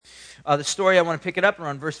The story, I want to pick it up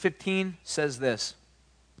around verse 15, says this.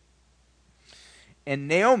 And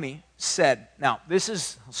Naomi said, now this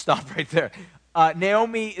is, I'll stop right there.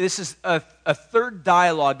 Naomi, this is a third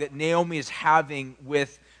dialogue that Naomi is having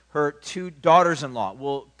with her two daughters-in-law.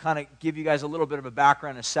 We'll kind of give you guys a little bit of a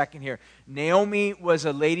background in a second here. Naomi was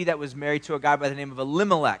a lady that was married to a guy by the name of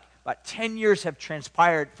Elimelech. About 10 years have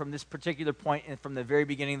transpired from this particular point and from the very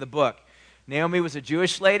beginning of the book. Naomi was a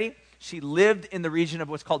Jewish lady. She lived in the region of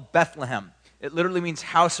what's called Bethlehem. It literally means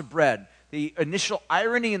house of bread. The initial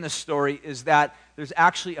irony in the story is that there's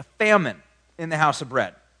actually a famine in the house of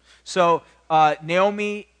bread. So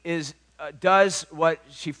Naomi does what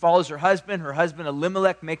she follows her husband. Her husband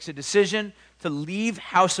Elimelech makes a decision to leave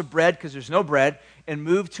house of bread because there's no bread and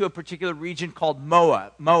move to a particular region called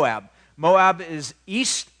Moab. Moab is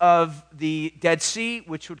east of the Dead Sea,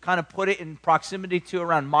 which would kind of put it in proximity to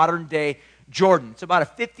around modern-day Jordan. It's about a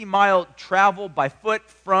 50-mile travel by foot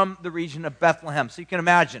from the region of Bethlehem. So you can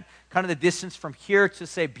imagine kind of the distance from here to,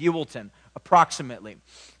 say, Buellton, approximately.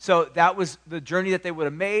 So that was the journey that they would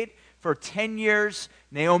have made. For 10 years,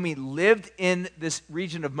 Naomi lived in this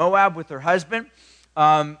region of Moab with her husband.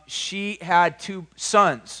 She had two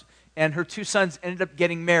sons, and her two sons ended up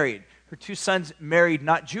getting married. Her two sons married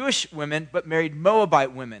not Jewish women, but married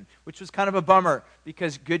Moabite women, which was kind of a bummer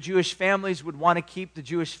because good Jewish families would want to keep the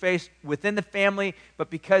Jewish faith within the family, but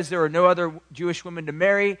because there were no other Jewish women to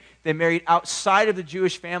marry, they married outside of the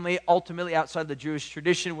Jewish family, ultimately outside the Jewish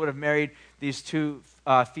tradition, would have married these two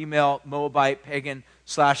female Moabite pagan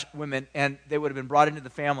 / women, and they would have been brought into the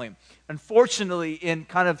family. Unfortunately, in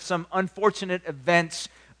kind of some unfortunate events,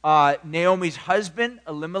 Naomi's husband,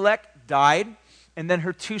 Elimelech, died. And then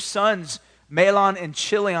her two sons, Mahlon and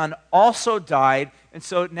Chilion, also died. And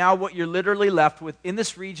so now what you're literally left with in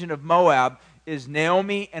this region of Moab is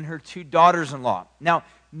Naomi and her two daughters-in-law. Now,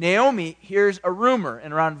 Naomi hears a rumor,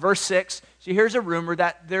 and around verse 6, she hears a rumor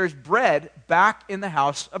that there's bread back in the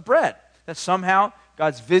house of bread. That somehow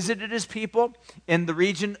God's visited his people in the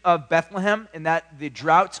region of Bethlehem, and that the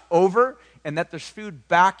drought's over, and that there's food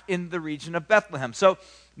back in the region of Bethlehem. So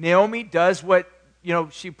Naomi does what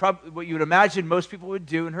what you would imagine most people would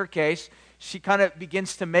do in her case. She kind of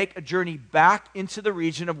begins to make a journey back into the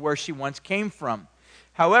region of where she once came from.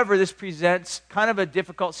 However, this presents kind of a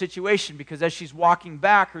difficult situation because as she's walking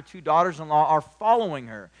back, her two daughters-in-law are following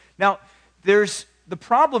her. Now, the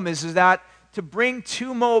problem is that to bring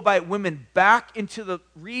two Moabite women back into the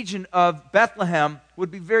region of Bethlehem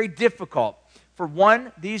would be very difficult. For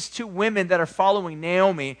one, these two women that are following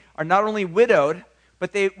Naomi are not only widowed,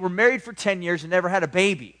 but they were married for 10 years and never had a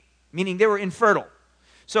baby, meaning they were infertile.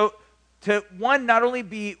 So to one, not only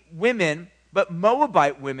be women, but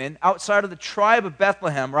Moabite women outside of the tribe of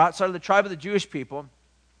Bethlehem or outside of the tribe of the Jewish people,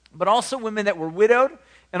 but also women that were widowed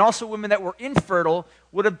and also women that were infertile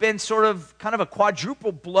would have been sort of kind of a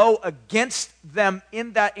quadruple blow against them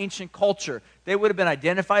in that ancient culture. They would have been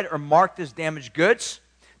identified or marked as damaged goods.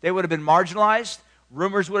 They would have been marginalized.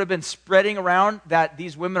 Rumors would have been spreading around that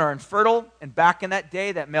these women are infertile, and back in that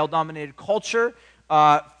day, that male-dominated culture,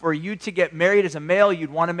 for you to get married as a male, you'd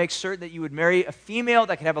want to make certain that you would marry a female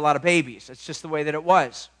that could have a lot of babies. That's just the way that it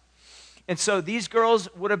was. And so these girls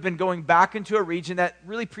would have been going back into a region that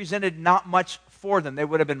really presented not much for them. They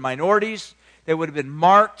would have been minorities, they would have been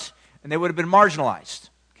marked, and they would have been marginalized.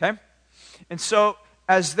 Okay? And so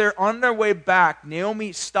as they're on their way back,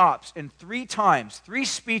 Naomi stops and 3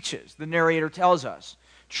 speeches, the narrator tells us,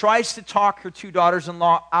 tries to talk her two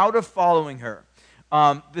daughters-in-law out of following her.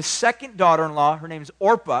 The second daughter-in-law, her name's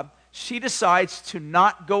Orpah, she decides to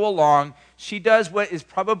not go along. She does what is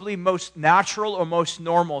probably most natural or most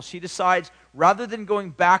normal. She decides, rather than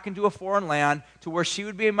going back into a foreign land to where she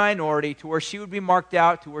would be a minority, to where she would be marked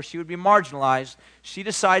out, to where she would be marginalized, she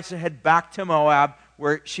decides to head back to Moab,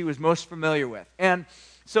 where she was most familiar with. And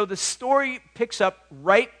so the story picks up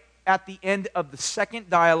right at the end of the second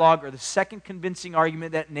dialogue or the second convincing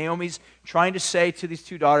argument that Naomi's trying to say to these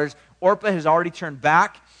two daughters. Orpah has already turned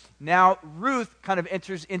back. Now Ruth kind of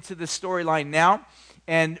enters into the storyline now,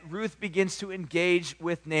 and Ruth begins to engage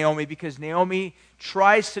with Naomi because Naomi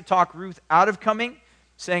tries to talk Ruth out of coming,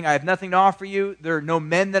 saying, I have nothing to offer you. There are no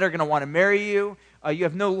men that are going to want to marry you. You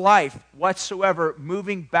have no life whatsoever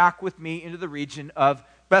moving back with me into the region of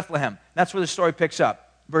Bethlehem. That's where the story picks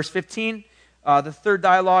up. Verse 15, the third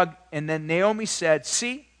dialogue, and then Naomi said,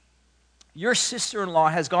 see, your sister-in-law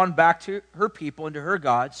has gone back to her people and to her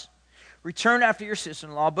gods. Return after your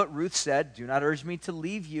sister-in-law. But Ruth said, do not urge me to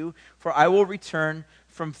leave you, for I will return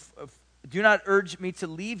from, do not urge me to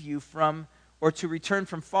leave you from, or to return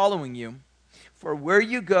from following you. For where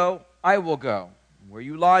you go, I will go. Where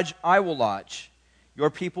you lodge, I will lodge.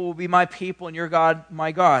 Your people will be my people, and your God,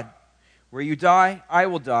 my God. Where you die, I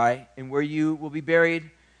will die, and where you will be buried,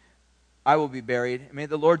 I will be buried. And may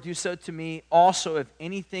the Lord do so to me also, if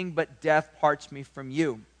anything but death parts me from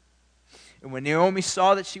you. And when Naomi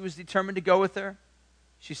saw that she was determined to go with her,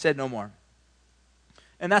 she said no more.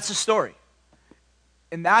 And that's the story.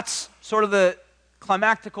 And that's sort of the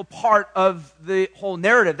climactical part of the whole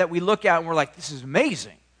narrative that we look at and we're like, this is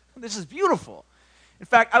amazing. This is beautiful. In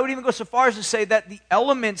fact, I would even go so far as to say that the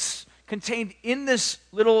elements contained in this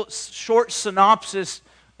little short synopsis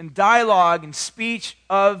and dialogue and speech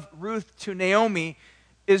of Ruth to Naomi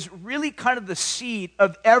is really kind of the seed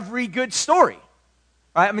of every good story.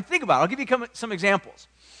 Right? I mean, think about it. I'll give you some examples.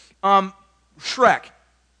 Shrek.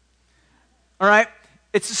 All right?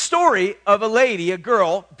 It's a story of a lady, a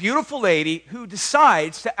girl, beautiful lady, who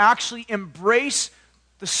decides to actually embrace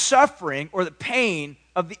the suffering or the pain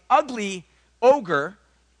of the ugly ogre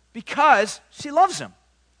because she loves him.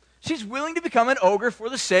 She's willing to become an ogre for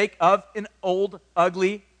the sake of an old,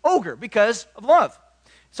 ugly ogre because of love.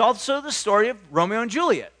 It's also the story of Romeo and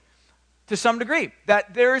Juliet, to some degree,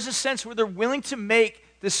 that there is a sense where they're willing to make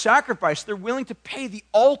this sacrifice. They're willing to pay the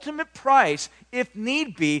ultimate price, if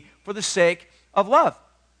need be, for the sake of love.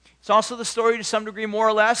 It's also the story, to some degree, more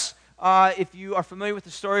or less, if you are familiar with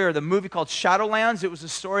the story or the movie called Shadowlands. It was a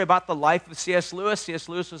story about the life of C.S. Lewis. C.S.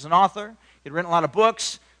 Lewis was an author. He'd written a lot of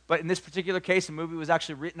books. But in this particular case, the movie was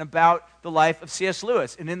actually written about the life of C.S.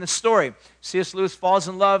 Lewis. And in the story, C.S. Lewis falls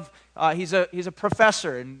in love. He's a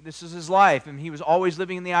professor, and this is his life. And he was always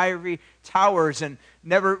living in the ivory towers and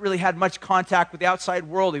never really had much contact with the outside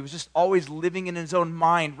world. He was just always living in his own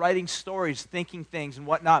mind, writing stories, thinking things, and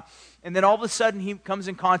whatnot. And then all of a sudden, he comes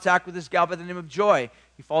in contact with this gal by the name of Joy.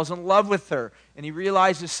 He falls in love with her, and he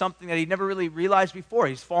realizes something that he never really realized before.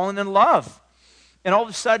 He's fallen in love. And all of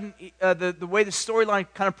a sudden, the way the storyline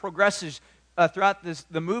kind of progresses throughout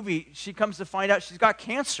the movie, she comes to find out she's got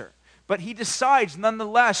cancer. But he decides,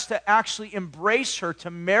 nonetheless, to actually embrace her,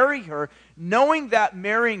 to marry her, knowing that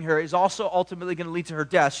marrying her is also ultimately going to lead to her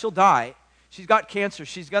death. She'll die. She's got cancer.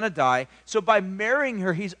 She's going to die. So by marrying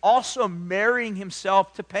her, he's also marrying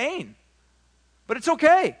himself to pain. But it's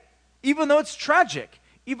okay, even though it's tragic,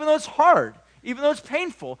 even though it's hard, even though it's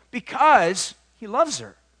painful, because he loves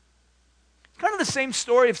her. Kind of the same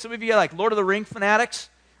story if some of you are like Lord of the Rings fanatics,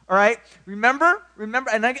 all right? Remember,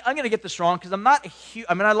 and I'm going to get this wrong because I'm not a huge,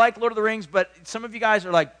 I like Lord of the Rings, but some of you guys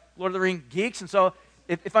are like Lord of the Rings geeks, and so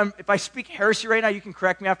if I speak heresy right now, you can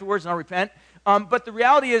correct me afterwards and I'll repent. But the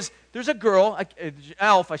reality is there's a girl, an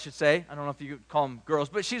elf, I should say. I don't know if you could call them girls,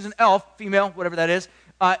 but she's an elf, female, whatever that is.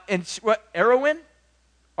 And Arwen?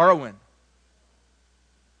 Arwen.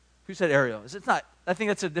 Who said Ariel? It's not, I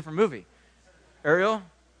think that's a different movie. Ariel?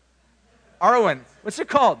 Arwen. What's it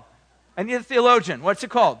called? I need a theologian. What's it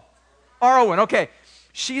called? Arwen. Okay.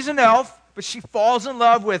 She's an elf, but she falls in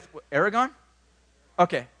love with Aragon?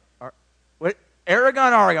 Okay. What?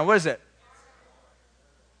 Aragon. What is it?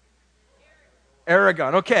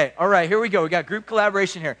 Aragon. Okay. All right. Here we go. We got group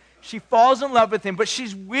collaboration here. She falls in love with him, but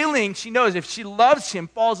she's willing, she knows if she loves him,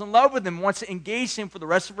 falls in love with him, wants to engage him for the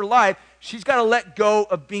rest of her life, she's got to let go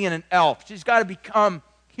of being an elf. She's got to become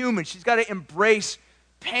human. She's got to embrace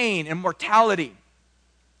pain and mortality.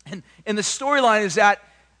 And the storyline is that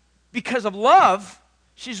because of love,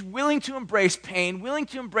 she's willing to embrace pain, willing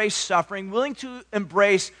to embrace suffering, willing to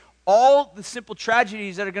embrace all the simple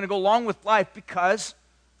tragedies that are going to go along with life because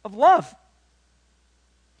of love.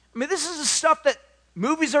 I mean, this is the stuff that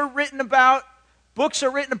movies are written about, books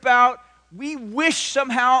are written about. We wish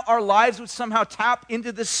somehow our lives would somehow tap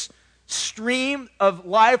into this stream of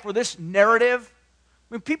life or this narrative.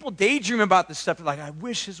 When people daydream about this stuff, they're like, I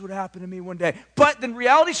wish this would happen to me one day. But then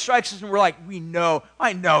reality strikes us and we're like,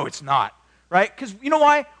 I know it's not, right? Because you know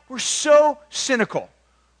why? We're so cynical.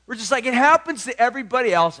 We're just like, it happens to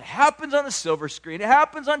everybody else. It happens on the silver screen. It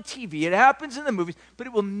happens on TV. It happens in the movies. But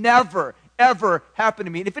it will never, ever happen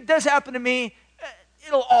to me. And if it does happen to me,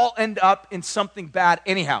 it'll all end up in something bad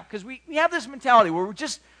anyhow. Because we have this mentality where we're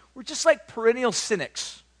just like perennial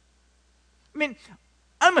cynics. I mean,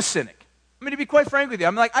 I'm a cynic. I mean, to be quite frank with you,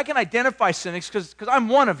 I can identify cynics because I'm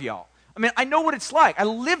one of y'all. I mean, I know what it's like. I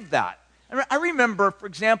lived that. I remember, for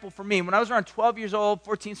example, for me, when I was around 12 years old,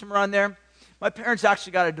 14, somewhere around there, my parents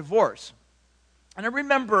actually got a divorce. And I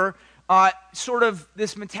remember sort of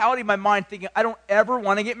this mentality in my mind thinking, I don't ever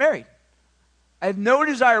want to get married. I have no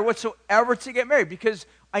desire whatsoever to get married because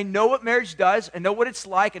I know what marriage does. I know what it's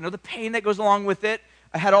like. I know the pain that goes along with it.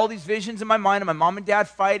 I had all these visions in my mind of my mom and dad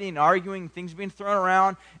fighting and arguing, and things being thrown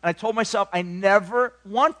around. And I told myself, I never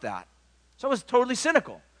want that. So I was totally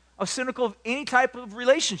cynical. I was cynical of any type of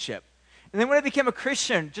relationship. And then when I became a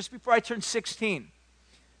Christian, just before I turned 16,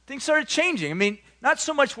 things started changing. I mean, not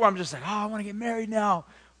so much where I'm just like, oh, I want to get married now.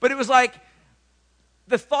 But it was like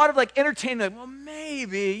the thought of like entertaining, like, well,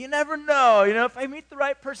 maybe, you never know, if I meet the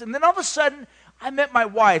right person. And then all of a sudden, I met my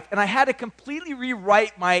wife, and I had to completely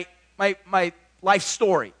rewrite my life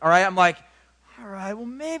story, all right? I'm like, all right, well,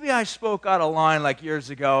 maybe I spoke out of line like years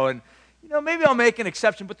ago, and, maybe I'll make an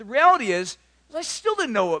exception. But the reality is I still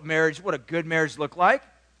didn't know what a good marriage looked like.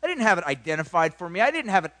 I didn't have it identified for me. I didn't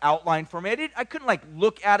have it outlined for me. I couldn't like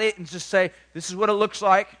look at it and just say, this is what it looks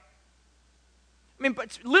like. I mean,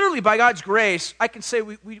 but literally by God's grace, I can say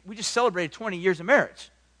we just celebrated 20 years of marriage.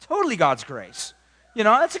 Totally God's grace.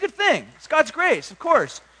 That's a good thing. It's God's grace, of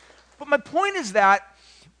course. But my point is that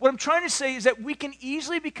what I'm trying to say is that we can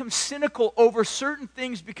easily become cynical over certain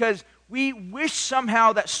things because we wish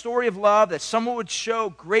somehow that story of love, that someone would show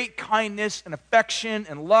great kindness and affection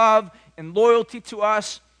and love and loyalty to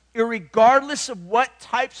us, irregardless of what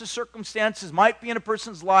types of circumstances might be in a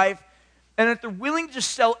person's life, and that they're willing to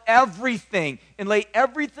just sell everything and lay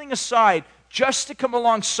everything aside just to come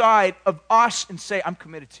alongside of us and say, I'm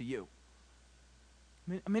committed to you.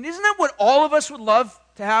 I mean, isn't that what all of us would love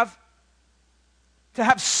to have? To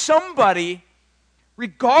have somebody,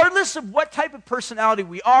 regardless of what type of personality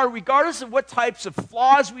we are, regardless of what types of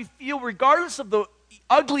flaws we feel, regardless of the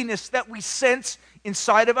ugliness that we sense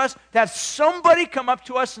inside of us, to have somebody come up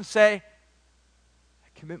to us and say,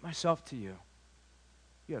 I commit myself to you.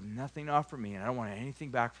 You have nothing to offer me, and I don't want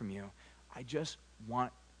anything back from you. I just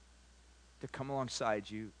want to come alongside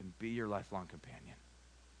you and be your lifelong companion.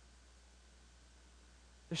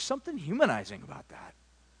 There's something humanizing about that.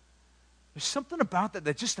 There's something about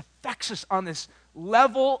that just affects us on this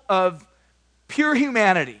level of pure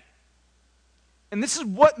humanity. And this is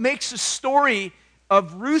what makes the story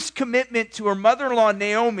of Ruth's commitment to her mother-in-law,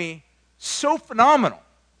 Naomi, so phenomenal.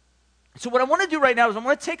 So what I want to do right now is I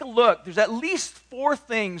want to take a look. There's at least 4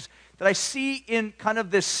 things that I see in kind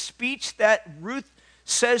of this speech that Ruth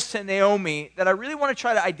says to Naomi that I really want to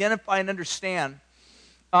try to identify and understand,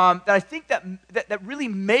 that I think that really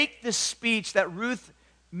make this speech that Ruth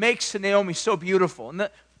makes to Naomi so beautiful. And the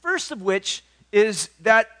first of which is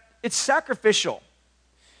that it's sacrificial.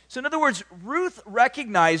 So in other words, Ruth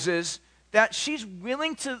recognizes that she's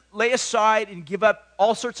willing to lay aside and give up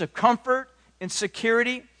all sorts of comfort and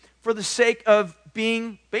security for the sake of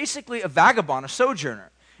being basically a vagabond, a sojourner.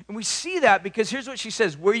 And we see that because here's what she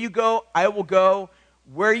says, where you go, I will go.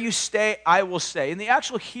 Where you stay, I will stay. In the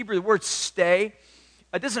actual Hebrew, the word stay,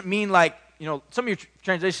 it doesn't mean like, some of your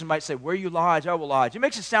translations might say, where you lodge, I will lodge. It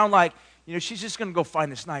makes it sound like, she's just going to go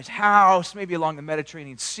find this nice house, maybe along the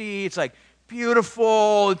Mediterranean Sea. It's like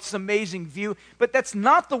beautiful, it's an amazing view. But that's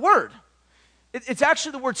not the word. It's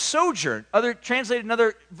actually the word sojourn. Translated in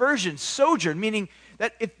other versions, sojourn, meaning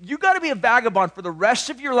that if you got to be a vagabond for the rest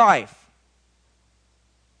of your life,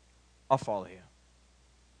 I'll follow you.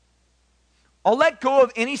 I'll let go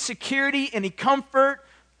of any security, any comfort,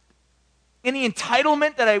 any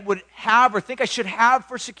entitlement that I would have or think I should have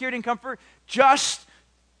for security and comfort, just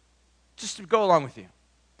to go along with you,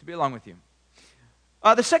 to be along with you.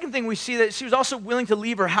 The second thing we see that she was also willing to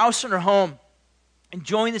leave her house and her home and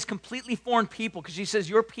join this completely foreign people, because she says,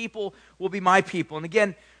 your people will be my people. And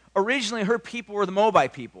again, originally her people were the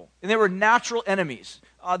Moabite people, and they were natural enemies.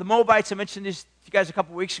 The Moabites, I mentioned this to you guys a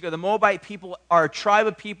couple weeks ago, the Moabite people are a tribe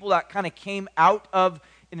of people that kind of came out of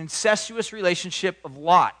an incestuous relationship of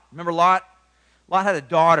Lot. Remember Lot? Lot had a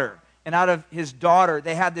daughter, and out of his daughter,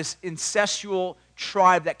 they had this incestual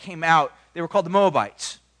tribe that came out. They were called the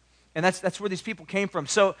Moabites, and that's where these people came from.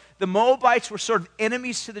 So the Moabites were sort of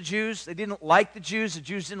enemies to the Jews. They didn't like the Jews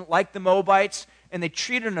didn't like the Moabites, and they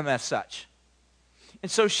treated them as such.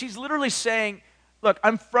 And so she's literally saying, look,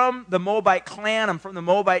 I'm from the Moabite clan, I'm from the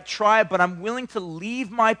Moabite tribe, but I'm willing to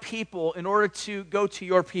leave my people in order to go to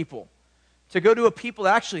your people, to go to a people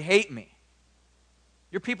that actually hate me.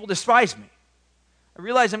 Your people despise me. I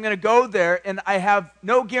realize I'm going to go there, and I have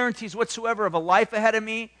no guarantees whatsoever of a life ahead of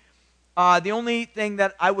me. The only thing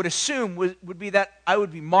that I would assume would be that I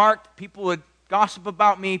would be marked, people would gossip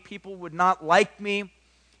about me, people would not like me,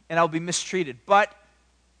 and I'll be mistreated. But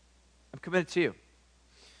I'm committed to you.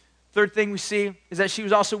 Third thing we see is that she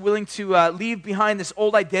was also willing to leave behind this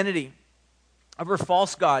old identity of her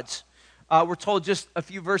false gods. We're told just a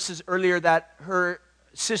few verses earlier that her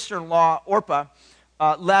sister-in-law, Orpah,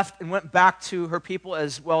 left and went back to her people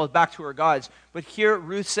as well as back to her gods. But here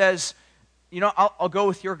Ruth says, I'll go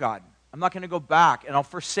with your God. I'm not going to go back, and I'll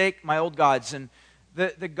forsake my old gods. And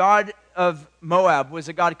the god of Moab was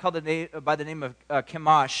a god called by the name of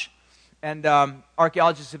Chemosh. And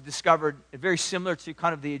archaeologists have discovered, very similar to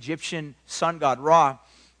kind of the Egyptian sun god Ra,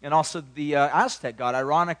 and also the Aztec god.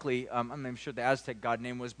 Ironically, I'm not even sure the Aztec god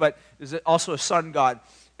name was, but there's also a sun god.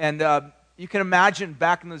 And you can imagine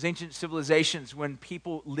back in those ancient civilizations when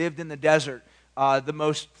people lived in the desert, the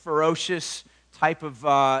most ferocious type of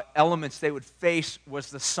elements they would face was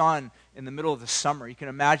the sun in the middle of the summer. You can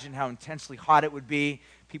imagine how intensely hot it would be.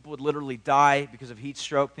 People would literally die because of heat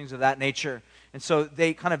stroke, things of that nature. And so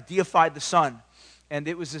they kind of deified the sun. And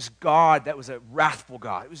it was this god that was a wrathful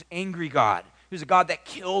God. It was an angry God. He was a God that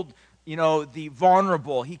killed, the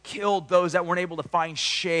vulnerable. He killed those that weren't able to find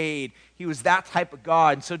shade. He was that type of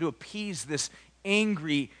God. And so to appease this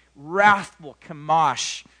angry, wrathful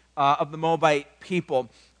Chemosh of the Moabite people,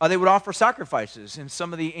 they would offer sacrifices. In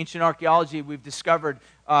some of the ancient archaeology we've discovered,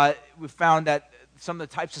 we've found that some of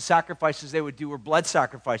the types of sacrifices they would do were blood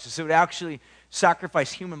sacrifices. So they would actually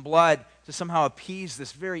sacrifice human blood to somehow appease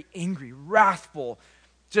this very angry, wrathful,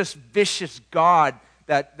 just vicious God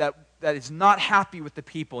that is not happy with the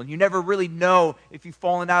people. And you never really know if you've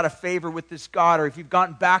fallen out of favor with this God or if you've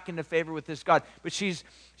gotten back into favor with this God. But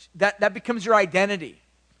that becomes your identity.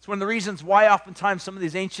 It's one of the reasons why oftentimes some of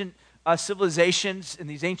these ancient civilizations and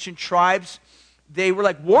these ancient tribes, they were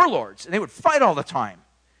like warlords, and they would fight all the time.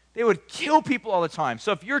 They would kill people all the time.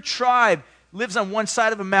 So if your tribe lives on one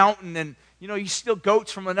side of a mountain and you steal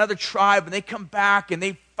goats from another tribe and they come back and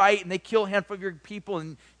they fight and they kill a handful of your people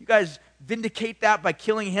and you guys vindicate that by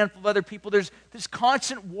killing a handful of other people, there's this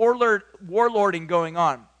constant warlording going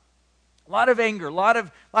on. A lot of anger, a lot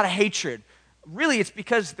of hatred. Really, it's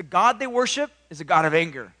because the God they worship is a God of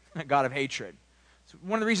anger, a God of hatred. It's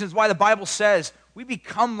one of the reasons why the Bible says we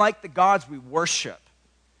become like the gods we worship.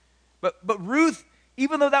 But Ruth,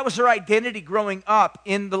 even though that was her identity growing up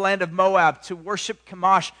in the land of Moab, to worship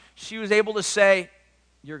Chemosh, she was able to say,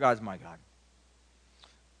 your God's my God.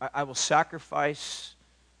 I will sacrifice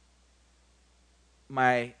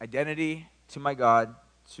my identity to my God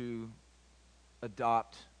to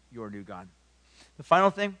adopt your new God. The final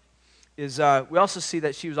thing is we also see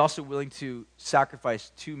that she was also willing to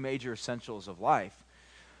sacrifice two major essentials of life,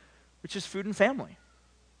 which is food and family.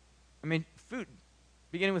 I mean, food,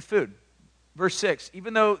 beginning with food. Verse 6,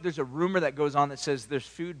 even though there's a rumor that goes on that says there's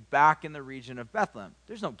food back in the region of Bethlehem,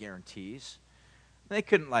 there's no guarantees. They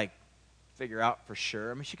couldn't, figure out for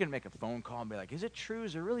sure. I mean, she couldn't make a phone call and be like, is it true?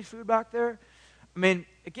 Is there really food back there? I mean,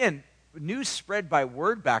 again, news spread by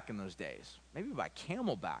word back in those days, maybe by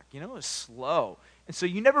camelback. It was slow. And so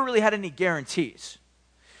you never really had any guarantees.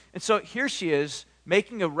 And so here she is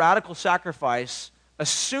making a radical sacrifice,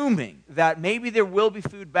 assuming that maybe there will be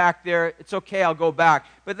food back there. It's okay, I'll go back.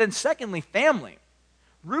 But then secondly, family.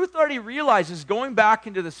 Ruth already realizes going back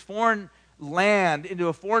into this foreign land, into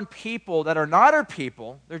a foreign people that are not her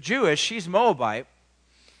people. They're Jewish. She's Moabite.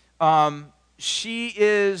 She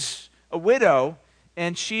is a widow,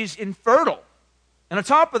 and she's infertile. And on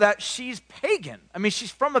top of that, she's pagan. I mean, she's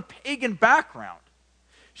from a pagan background.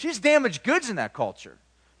 She's damaged goods in that culture.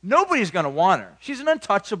 Nobody's going to want her. She's an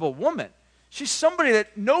untouchable woman. She's somebody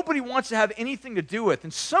that nobody wants to have anything to do with.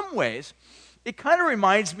 In some ways, it kind of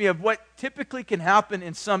reminds me of what typically can happen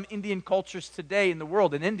in some Indian cultures today in the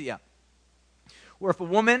world, in India, where if a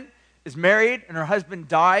woman is married and her husband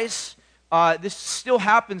dies, this still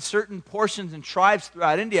happens certain portions and tribes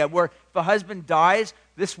throughout India, where if a husband dies,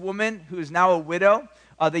 this woman, who is now a widow,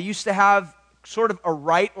 they used to have sort of a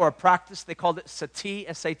rite or a practice, they called it sati,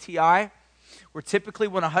 S-A-T-I, where typically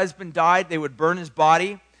when a husband died, they would burn his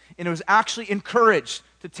body, and it was actually encouraged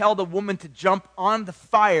to tell the woman to jump on the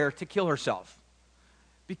fire to kill herself.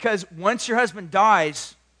 Because once your husband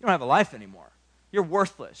dies, you don't have a life anymore. You're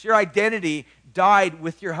worthless. Your identity died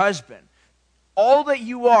with your husband. All that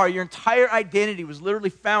you are, your entire identity was literally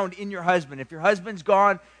found in your husband. If your husband's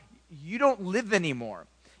gone, you don't live anymore.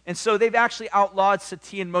 And so they've actually outlawed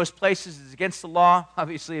sati in most places. It's against the law.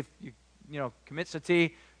 Obviously, if you commit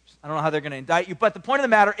sati, I don't know how they're going to indict you. But the point of the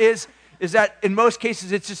matter is that in most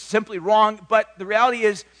cases it's just simply wrong. But the reality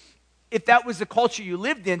is, if that was the culture you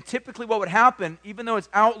lived in, typically what would happen, even though it's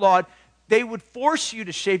outlawed, they would force you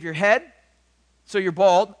to shave your head, so you're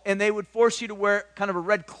bald, and they would force you to wear kind of a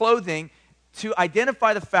red clothing to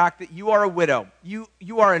identify the fact that you are a widow. You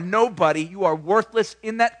are a nobody. You are worthless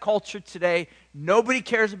in that culture today. Nobody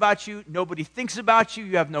cares about you. Nobody thinks about you.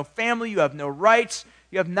 You have no family. You have no rights.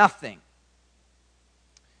 You have nothing.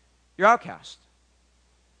 You're outcast.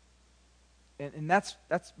 And that's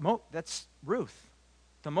Ruth,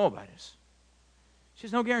 the Moabitess. She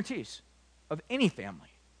has no guarantees of any family.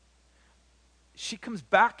 She comes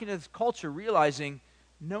back into this culture realizing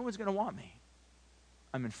no one's going to want me.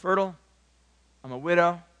 I'm infertile. I'm a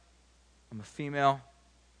widow. I'm a female.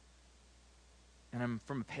 And I'm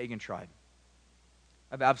from a pagan tribe.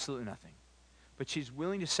 I have absolutely nothing. but she's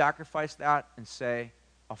willing to sacrifice that and say,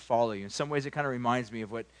 I'll follow you. In some ways, it kind of reminds me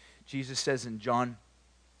of what Jesus says in John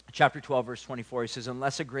chapter 12, verse 24. He says,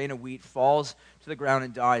 unless a grain of wheat falls to the ground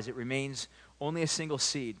and dies, it remains only a single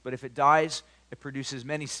seed. But if it dies, it produces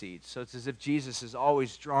many seeds. So it's as if Jesus is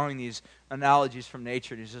always drawing these analogies from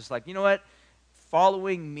nature. And he's just like, you know what?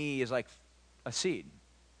 Following me is like a seed.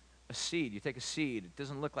 A seed. You take a seed. It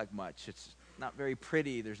doesn't look like much. It's not very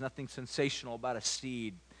pretty. There's nothing sensational about a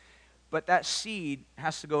seed. But that seed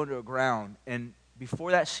has to go into a ground. And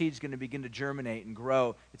before that seed's going to begin to germinate and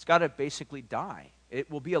grow, it's got to basically die.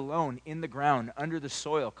 It will be alone in the ground, under the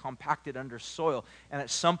soil, compacted under soil. And at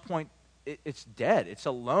some point, it's dead. It's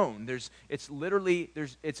alone. It's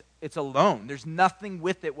alone. There's nothing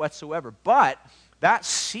with it whatsoever. But that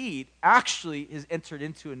seed actually has entered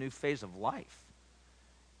into a new phase of life.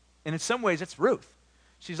 And in some ways, it's Ruth.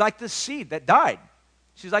 She's like this seed that died.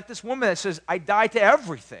 She's like this woman that says, I die to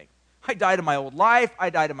everything. I die to my old life. I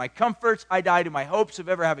die to my comforts. I die to my hopes of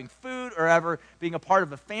ever having food or ever being a part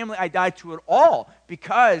of a family. I die to it all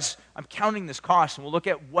because I'm counting this cost. And we'll look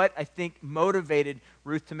at what I think motivated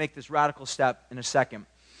Ruth to make this radical step in a second.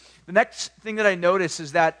 The next thing that I notice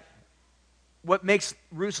is that what makes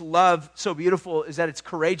Ruth's love so beautiful is that it's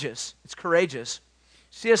courageous. It's courageous.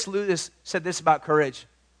 C.S. Lewis said this about courage.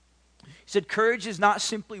 He said, courage is not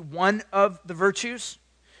simply one of the virtues,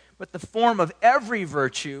 but the form of every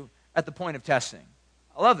virtue at the point of testing.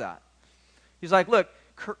 I love that. He's like, look,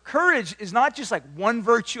 courage is not just like one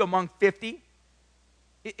virtue among 50.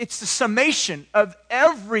 It's the summation of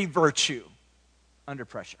every virtue under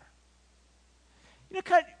pressure. You know,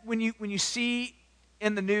 kind of when you see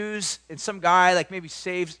in the news and some guy like maybe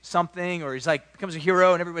saves something or he's like becomes a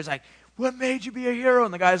hero and everybody's like, what made you be a hero?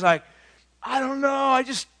 And the guy's like, I don't know. I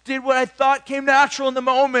just did what I thought came natural in the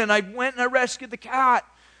moment. I went and I rescued the cat.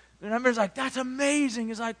 And everybody's like, that's amazing.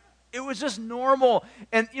 He's like, it was just normal.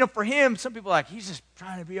 And, you know, for him, some people are like, he's just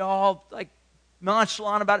trying to be all, like,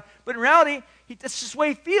 nonchalant about it. But in reality, that's just the way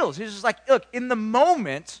he feels. He's just like, look, in the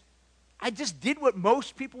moment, I just did what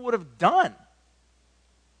most people would have done.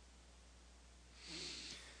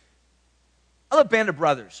 I love Band of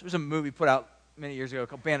Brothers. There was a movie put out many years ago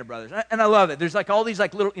called Band of Brothers. And I love it. There's, like, all these,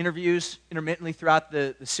 like, little interviews intermittently throughout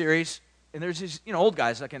the series. And there's these, you know, old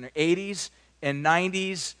guys, like, in their 80s and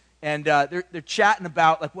 90s. And they're chatting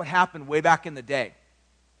about like what happened way back in the day.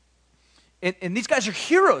 And these guys are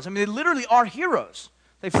heroes. I mean, they literally are heroes.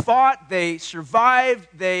 They fought, they survived,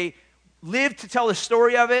 they lived to tell the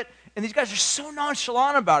story of it. And these guys are so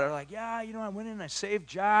nonchalant about it. They're like, yeah, you know, I went in and I saved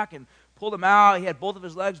Jack and pulled him out. He had both of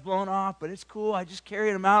his legs blown off, but it's cool. I just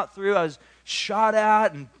carried him out through. I was shot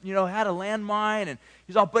at and, you know, had a landmine. And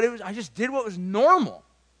he's all, but I just did what was normal.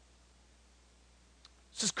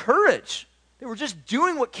 This is courage. They were just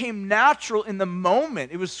doing what came natural in the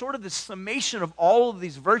moment. It was sort of the summation of all of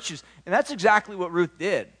these virtues. And that's exactly what Ruth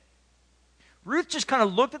did. Ruth just kind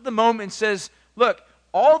of looked at the moment and says, look,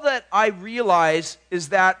 all that I realize is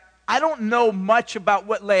that I don't know much about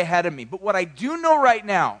what lay ahead of me. But what I do know right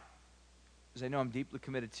now is I know I'm deeply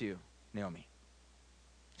committed to you, Naomi.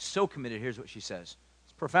 So committed, here's what she says.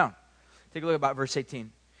 It's profound. Take a look about verse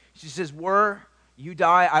 18. She says, where you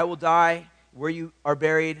die, I will die. Where you are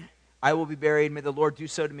buried, I will be buried. May the Lord do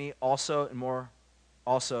so to me also and more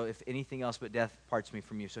also if anything else but death parts me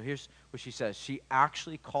from you. So here's what she says. She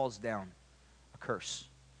actually calls down a curse.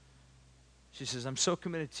 She says, I'm so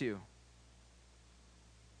committed to you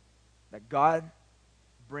that God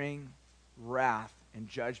bring wrath and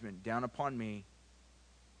judgment down upon me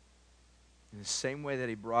in the same way that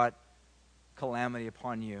he brought calamity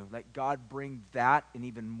upon you. Let God bring that and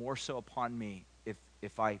even more so upon me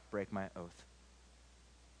if I break my oath.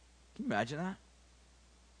 Can you imagine that?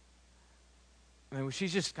 I mean, was she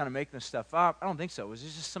just kind of making this stuff up? I don't think so. Was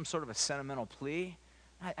this just some sort of a sentimental plea?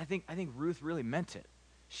 I think Ruth really meant it.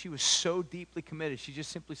 She was so deeply committed. She just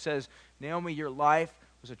simply says, Naomi, your life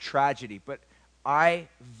was a tragedy, but I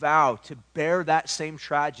vow to bear that same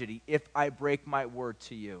tragedy if I break my word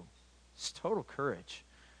to you. It's total courage.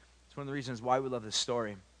 It's one of the reasons why we love this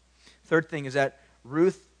story. Third thing is that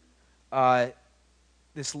Ruth,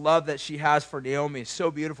 this love that she has for Naomi is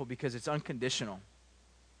so beautiful because it's unconditional.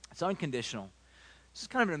 It's unconditional. This is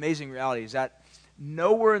kind of an amazing reality, is that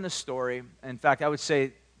nowhere in the story, in fact, I would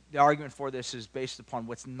say the argument for this is based upon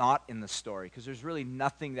what's not in the story, because there's really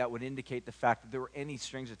nothing that would indicate the fact that there were any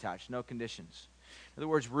strings attached, no conditions. In other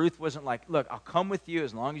words, Ruth wasn't like, look, I'll come with you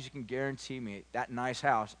as long as you can guarantee me that nice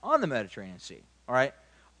house on the Mediterranean Sea, all right?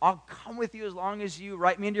 I'll come with you as long as you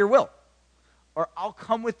write me into your will. Or I'll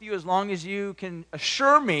come with you as long as you can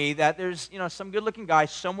assure me that there's, you know, some good-looking guy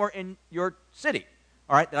somewhere in your city,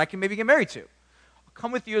 all right, that I can maybe get married to. I'll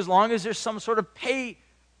come with you as long as there's some sort of pay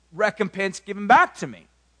recompense given back to me.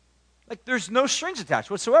 Like, there's no strings attached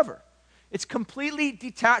whatsoever. It's completely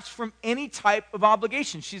detached from any type of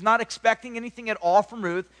obligation. She's not expecting anything at all from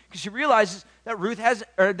Ruth because she realizes that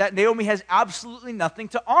that Naomi has absolutely nothing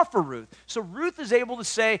to offer Ruth. So Ruth is able to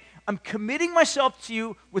say, I'm committing myself to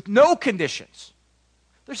you with no conditions.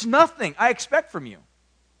 There's nothing I expect from you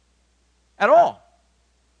at all.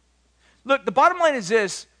 Look, the bottom line is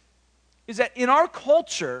this, is that in our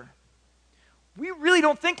culture, we really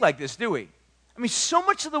don't think like this, do we? I mean, so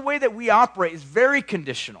much of the way that we operate is very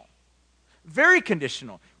conditional. Very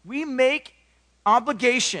conditional. We make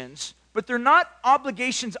obligations, but they're not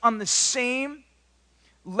obligations on the same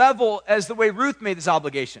level as the way Ruth made this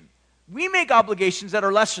obligation. We make obligations that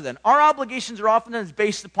are lesser than. Our obligations are often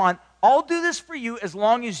based upon, I'll do this for you as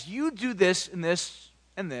long as you do this and this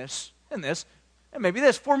and this and this and maybe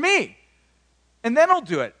this for me. And then I'll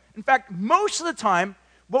do it. In fact, most of the time,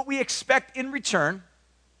 what we expect in return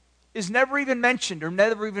is never even mentioned or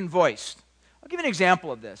never even voiced. I'll give you an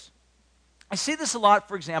example of this. I see this a lot,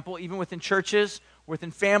 for example, even within churches,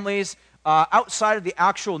 within families, outside of the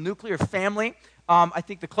actual nuclear family. I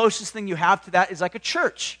think the closest thing you have to that is like a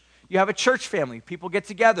church. You have a church family. People get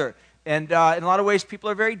together. And in a lot of ways, people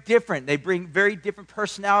are very different. They bring very different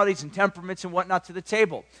personalities and temperaments and whatnot to the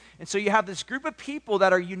table. And so you have this group of people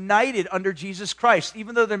that are united under Jesus Christ,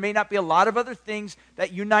 even though there may not be a lot of other things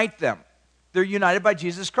that unite them. They're united by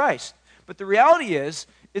Jesus Christ. But the reality is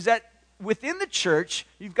that within the church,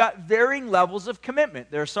 you've got varying levels of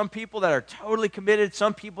commitment. There are some people that are totally committed,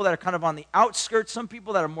 some people that are kind of on the outskirts, some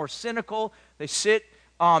people that are more cynical. They sit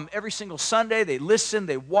every single Sunday, they listen,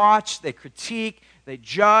 they watch, they critique, they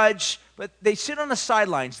judge, but they sit on the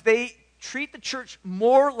sidelines. They treat the church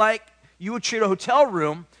more like you would treat a hotel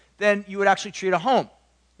room than you would actually treat a home.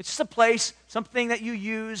 It's just a place, something that you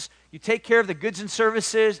use, you take care of the goods and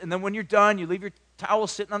services, and then when you're done, you leave your towel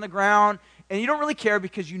sitting on the ground, and you don't really care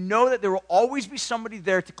because you know that there will always be somebody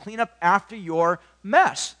there to clean up after your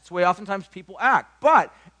mess. It's the way oftentimes people act.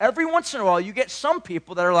 But every once in a while, you get some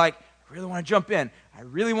people that are like, I really want to jump in. I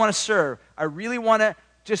really want to serve. I really want to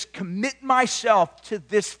just commit myself to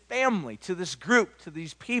this family, to this group, to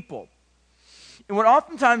these people. And what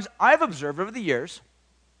oftentimes I've observed over the years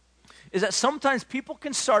is that sometimes people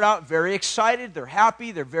can start out very excited, they're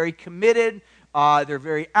happy, they're very committed, they're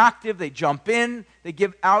very active, they jump in, they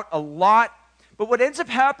give out a lot. But what ends up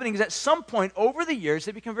happening is at some point over the years,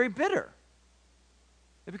 they become very bitter.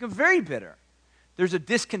 They become very bitter. There's a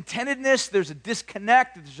discontentedness, there's a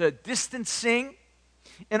disconnect, there's a distancing.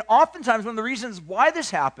 And oftentimes one of the reasons why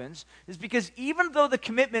this happens is because even though the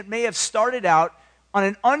commitment may have started out on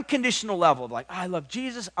an unconditional level, like, I love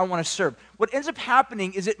Jesus, I want to serve. What ends up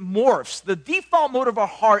happening is it morphs. The default mode of our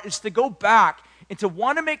heart is to go back and to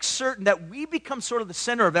want to make certain that we become sort of the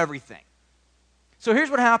center of everything. So here's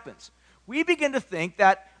what happens. We begin to think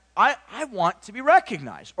that I want to be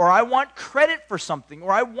recognized, or I want credit for something,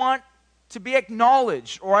 or I want to be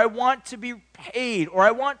acknowledged, or I want to be paid, or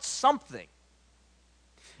I want something.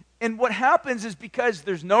 And what happens is because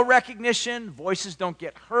there's no recognition, voices don't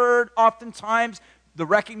get heard oftentimes, the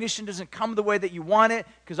recognition doesn't come the way that you want it,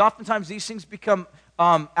 because oftentimes these things become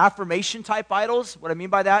affirmation-type idols. What I mean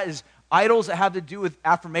by that is idols that have to do with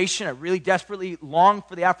affirmation. I really desperately long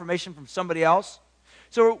for the affirmation from somebody else.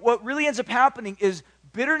 So what really ends up happening is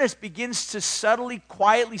bitterness begins to subtly,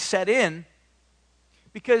 quietly set in,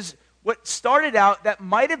 because what started out that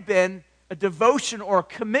might have been a devotion or a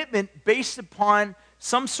commitment based upon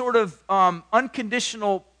some sort of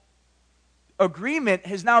unconditional agreement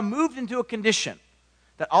has now moved into a condition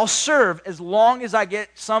that I'll serve as long as I get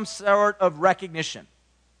some sort of recognition.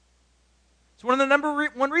 It's one of the number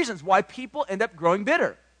one reasons why people end up growing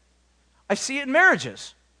bitter. I see it in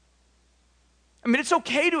marriages. I mean, it's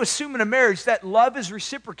okay to assume in a marriage that love is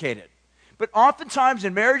reciprocated. But oftentimes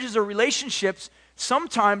in marriages or relationships,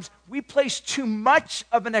 sometimes we place too much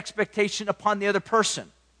of an expectation upon the other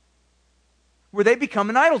person, where they become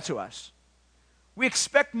an idol to us. We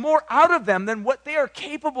expect more out of them than what they are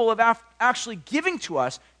capable of actually giving to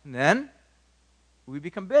us, and then we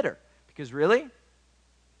become bitter. Because really,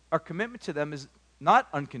 our commitment to them is not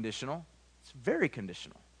unconditional, it's very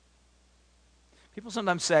conditional. People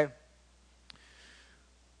sometimes say,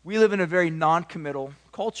 we live in a very non-committal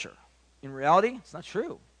culture. In reality, it's not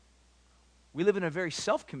true. We live in a very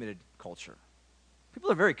self-committed culture.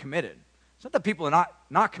 People are very committed. It's not that people are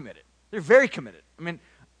not committed. They're very committed. I mean,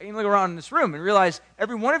 you can look around in this room and realize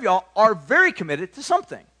every one of y'all are very committed to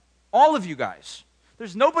something. All of you guys.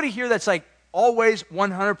 There's nobody here that's like always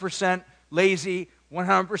 100% lazy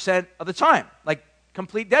 100% of the time. Like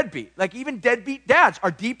complete deadbeat. Like even deadbeat dads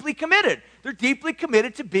are deeply committed. They're deeply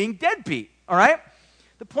committed to being deadbeat, all right?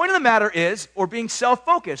 The point of the matter is, or being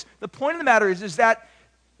self-focused, the point of the matter is that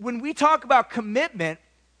when we talk about commitment,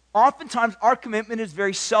 oftentimes our commitment is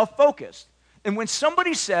very self-focused. And when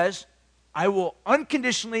somebody says, I will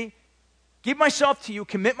unconditionally give myself to you,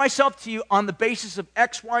 commit myself to you on the basis of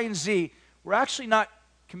X, Y, and Z, we're actually not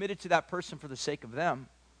committed to that person for the sake of them.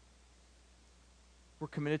 We're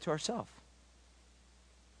committed to ourselves.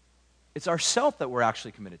 It's ourself that we're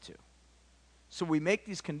actually committed to. So we make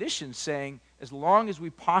these conditions saying, as long as we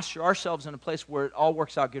posture ourselves in a place where it all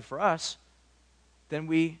works out good for us, then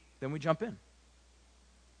we jump in.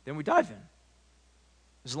 Then we dive in.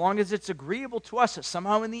 As long as it's agreeable to us that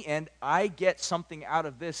somehow in the end I get something out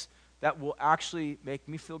of this that will actually make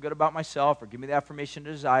me feel good about myself or give me the affirmation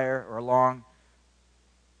to desire or along,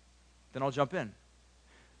 then I'll jump in.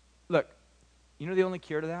 Look, you know the only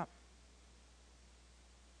cure to that?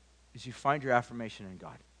 Is you find your affirmation in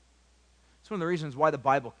God. It's one of the reasons why the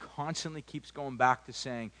Bible constantly keeps going back to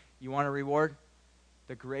saying, you want a reward?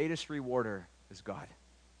 The greatest rewarder is God.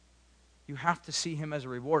 You have to see him as a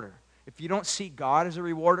rewarder. If you don't see God as a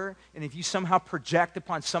rewarder, and if you somehow project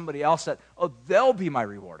upon somebody else that, oh, they'll be my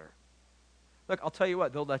rewarder. Look, I'll tell you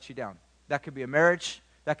what, they'll let you down. That could be a marriage.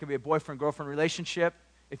 That could be a boyfriend-girlfriend relationship.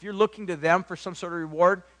 If you're looking to them for some sort of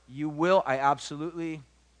reward, you will, I absolutely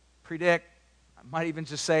predict, I might even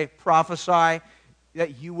just say prophesy,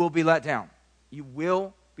 that you will be let down. You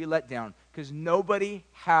will be let down because nobody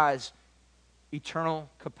has eternal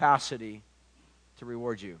capacity to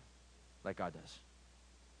reward you like God does.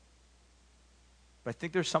 But I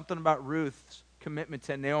think there's something about Ruth's commitment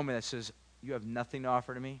to Naomi that says, you have nothing to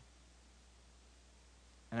offer to me,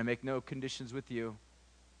 and I make no conditions with you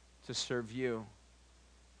to serve you,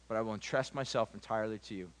 but I will entrust myself entirely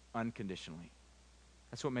to you, unconditionally.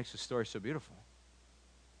 That's what makes the story so beautiful.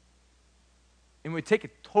 And we take a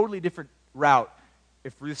totally different route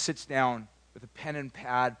if Ruth sits down with a pen and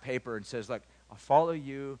pad, paper, and says, look, I'll follow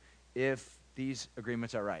you if these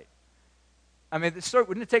agreements are right. I mean, the story,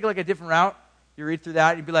 wouldn't it take like a different route? You read through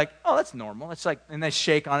that, and you'd be like, oh, that's normal. It's like, and they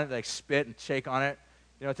shake on it, they spit and shake on it.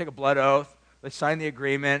 You know, take a blood oath. They sign the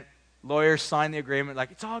agreement. Lawyers sign the agreement,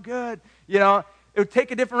 like, it's all good. You know, it would take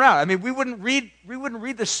a different route. I mean, we wouldn't read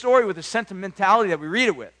the story with the sentimentality that we read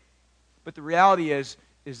it with. But the reality is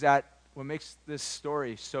that what makes this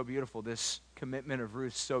story so beautiful, this commitment of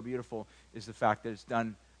Ruth so beautiful, is the fact that it's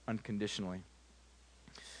done unconditionally.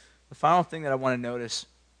 The final thing that I want to notice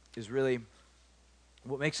is really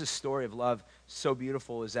what makes this story of love so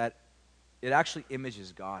beautiful is that it actually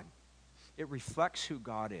images God. It reflects who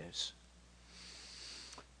God is.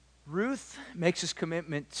 Ruth makes this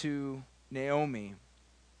commitment to Naomi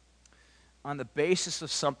on the basis of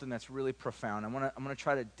something that's really profound. I'm going to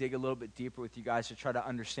try to dig a little bit deeper with you guys to try to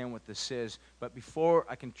understand what this is. But before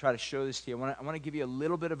I can try to show this to you, I want to give you a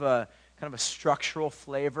little bit of a kind of a structural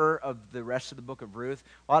flavor of the rest of the book of Ruth.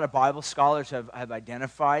 A lot of Bible scholars have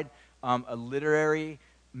identified a literary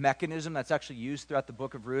mechanism that's actually used throughout the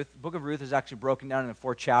book of Ruth. The book of Ruth is actually broken down into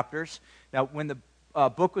 4 chapters. Now, when the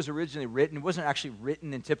book was originally written, it wasn't actually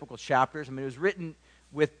written in typical chapters. I mean, it was written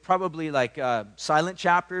with probably like silent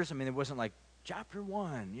chapters. I mean, it wasn't like chapter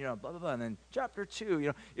 1, you know, blah, blah, blah, and then chapter 2, you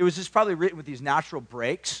know. It was just probably written with these natural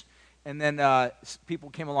breaks, and then people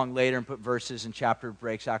came along later and put verses and chapter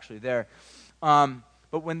breaks actually there.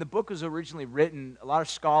 But when the book was originally written, a lot of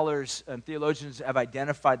scholars and theologians have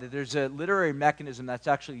identified that there's a literary mechanism that's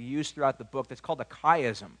actually used throughout the book that's called a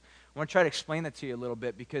chiasm. I want to try to explain that to you a little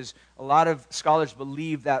bit because a lot of scholars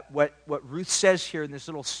believe that what Ruth says here in this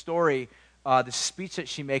little story, the speech that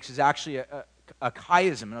she makes is actually a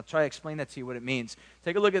chiasm, and I'll try to explain that to you what it means.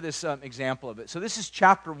 Take a look at this example of it. So this is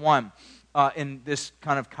chapter 1 in this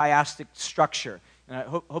kind of chiastic structure. And I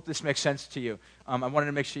hope this makes sense to you. I wanted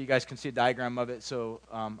to make sure you guys can see a diagram of it, so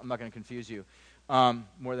I'm not going to confuse you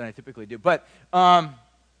more than I typically do. But,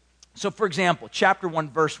 so for example, chapter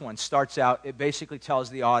 1, verse 1 starts out, it basically tells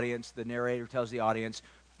the audience, the narrator tells the audience,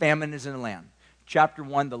 famine is in the land. Chapter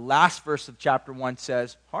 1, the last verse of chapter 1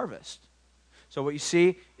 says, harvest. So what you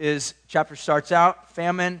see is chapter starts out,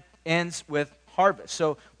 famine, ends with harvest.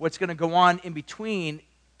 So what's going to go on in between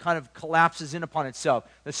kind of collapses in upon itself.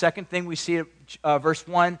 The second thing we see at verse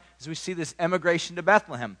 1 is we see this emigration to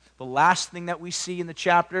Bethlehem. The last thing that we see in the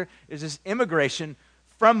chapter is this immigration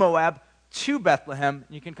from Moab to Bethlehem.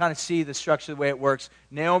 You can kind of see the structure, the way it works.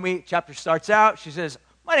 Naomi, chapter starts out, she says,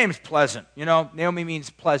 my name is Pleasant. You know, Naomi means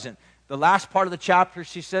pleasant. The last part of the chapter,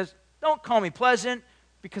 she says, don't call me pleasant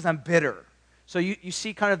because I'm bitter. So you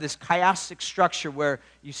see kind of this chiastic structure where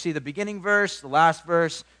you see the beginning verse, the last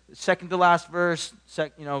verse, second to last verse, so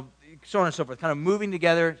on and so forth, kind of moving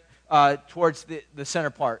together towards the center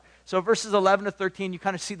part. So verses 11 to 13, you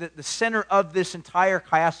kind of see the center of this entire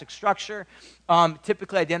chiastic structure,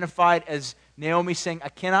 typically identified as Naomi saying, I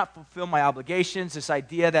cannot fulfill my obligations, this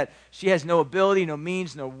idea that she has no ability, no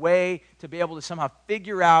means, no way to be able to somehow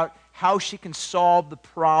figure out how she can solve the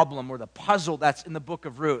problem or the puzzle that's in the book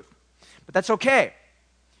of Ruth. But that's okay,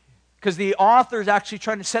 because the author is actually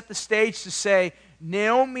trying to set the stage to say,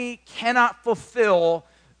 Naomi cannot fulfill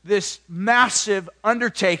this massive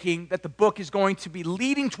undertaking that the book is going to be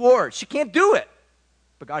leading towards. She can't do it,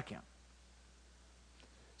 but God can.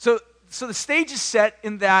 So the stage is set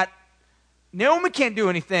in that Naomi can't do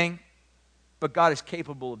anything, but God is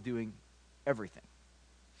capable of doing everything.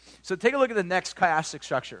 So take a look at the next chiastic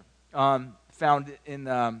structure found in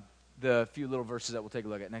the few little verses that we'll take a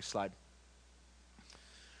look at. Next slide.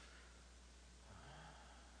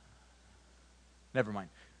 Never mind.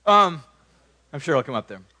 I'm sure it'll come up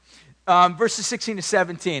there. Verses 16 to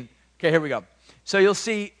 17. Okay, here we go. So you'll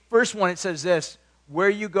see, first one, it says this, where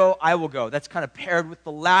you go, I will go. That's kind of paired with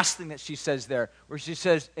the last thing that she says there, where she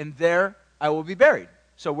says, and there I will be buried.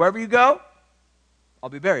 So wherever you go, I'll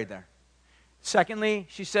be buried there. Secondly,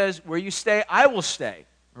 she says, where you stay, I will stay.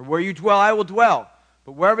 Or where you dwell, I will dwell.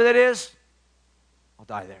 But wherever that is, I'll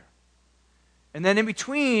die there. And then in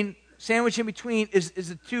between, sandwiched in between, is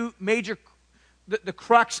the two major, the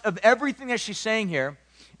crux of everything that she's saying here.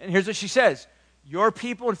 And here's what she says. Your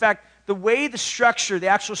people, in fact, the way the structure, the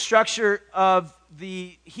actual structure of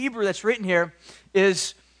the Hebrew that's written here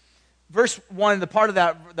is verse 1, the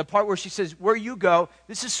part where she says, where you go,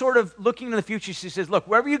 this is sort of looking into the future. She says, look,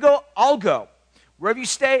 wherever you go, I'll go. Wherever you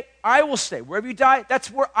stay, I will stay. Wherever you die,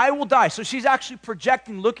 that's where I will die. So she's actually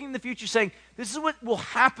projecting, looking in the future, saying, this is what will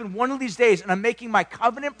happen one of these days, and I'm making my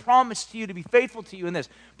covenant promise to you to be faithful to you in this.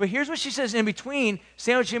 But here's what she says in between,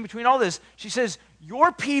 sandwiched in between all this. She says,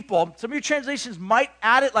 your people, some of your translations might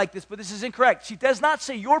add it like this, but this is incorrect. She does not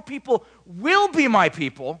say, your people will be my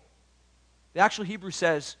people. The actual Hebrew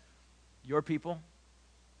says, your people,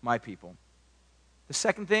 my people. The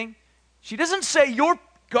second thing, she doesn't say, your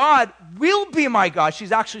God will be my God.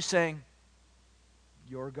 She's actually saying,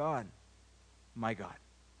 your God, my God.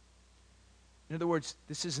 In other words,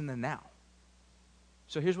 this is in the now.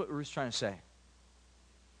 So here's what Ruth's trying to say.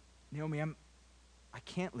 Naomi, I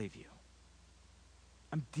can't leave you.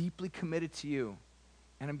 I'm deeply committed to you,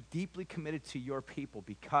 and I'm deeply committed to your people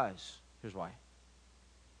because, here's why.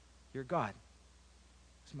 Your God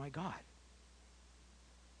is my God.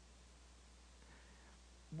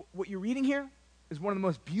 What you're reading here is one of the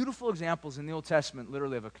most beautiful examples in the Old Testament,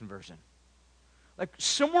 literally, of a conversion. Like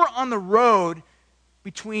somewhere on the road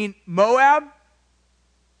between Moab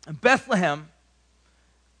and Bethlehem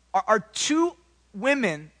are two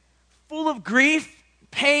women full of grief,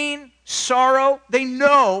 pain, sorrow. They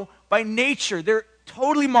know by nature they're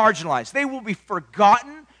totally marginalized. They will be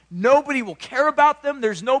forgotten. Nobody will care about them.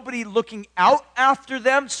 There's nobody looking out after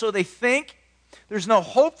them, so they think. There's no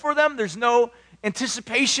hope for them. There's no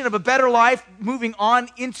anticipation of a better life moving on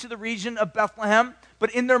into the region of Bethlehem. But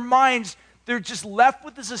in their minds, they're just left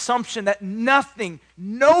with this assumption that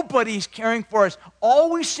nobody's caring for us.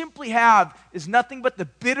 All we simply have is nothing but the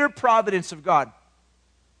bitter providence of God.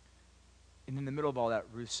 And in the middle of all that,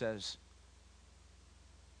 Ruth says,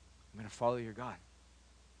 I'm going to follow your God.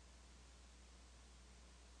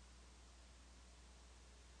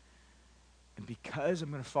 And because I'm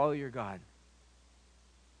going to follow your God,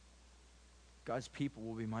 God's people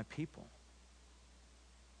will be my people.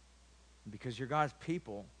 And because you're God's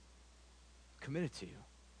people, I'm committed to you.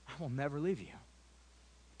 I will never leave you.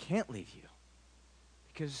 I can't leave you.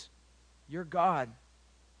 Because your God,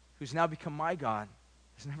 who's now become my God,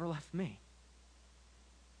 has never left me.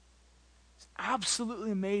 It's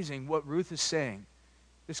absolutely amazing what Ruth is saying.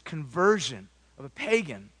 This conversion of a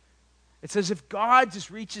pagan. It's as if God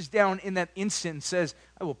just reaches down in that instant and says,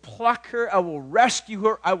 I will pluck her, I will rescue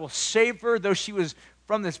her, I will save her, though she was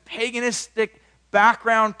from this paganistic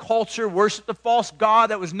background, culture, worshiped the false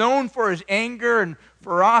god that was known for his anger and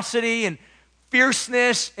ferocity and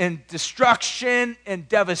fierceness and destruction and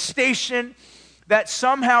devastation, that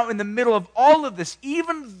somehow in the middle of all of this,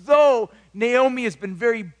 even though Naomi has been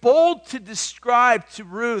very bold to describe to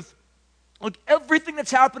Ruth, look, everything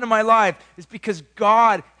that's happened in my life is because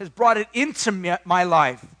God has brought it into my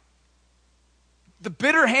life. The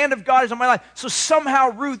bitter hand of God is on my life. So somehow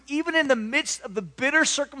Ruth, even in the midst of the bitter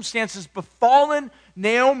circumstances befallen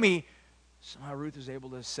Naomi, somehow Ruth is able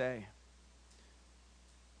to say,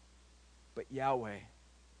 but Yahweh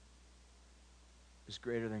is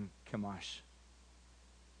greater than Chemosh.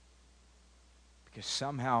 Because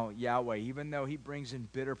somehow Yahweh, even though he brings in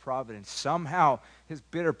bitter providence, somehow his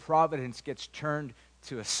bitter providence gets turned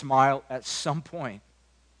to a smile at some point.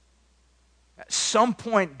 At some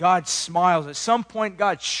point, God smiles. At some point,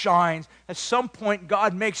 God shines. At some point,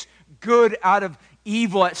 God makes good out of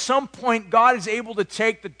evil. At some point, God is able to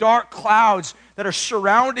take the dark clouds that are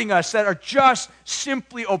surrounding us, that are just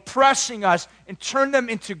simply oppressing us, and turn them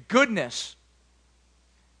into goodness.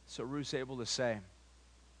 So Ruth's able to say,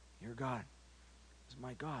 your God is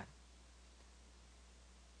my God.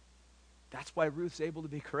 That's why Ruth's able to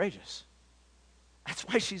be courageous. That's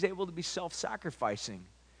why she's able to be self-sacrificing.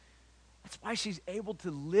 That's why she's able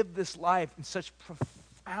to live this life in such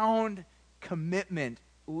profound commitment,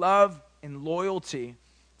 love, and loyalty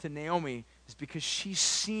to Naomi, is because she's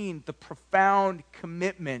seen the profound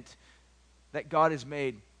commitment that God has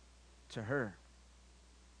made to her.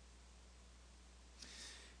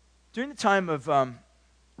 During the time of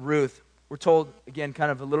Ruth, we're told, again,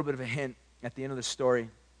 kind of a little bit of a hint at the end of the story,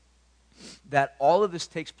 that all of this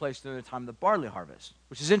takes place during the time of the barley harvest,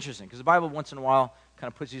 which is interesting because the Bible once in a while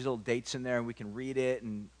kind of puts these little dates in there and we can read it,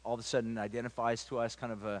 and all of a sudden it identifies to us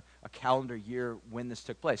kind of a calendar year when this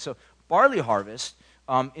took place. So barley harvest,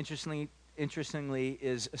 interestingly,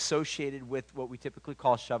 is associated with what we typically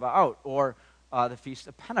call Shavuot, or the Feast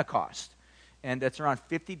of Pentecost. And that's around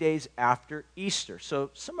 50 days after Easter.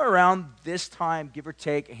 So somewhere around this time, give or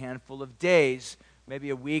take a handful of days,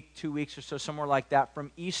 maybe a week, 2 weeks or so, somewhere like that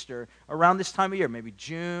from Easter, around this time of year, maybe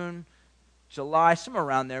June, July, somewhere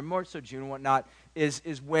around there, more so June and whatnot,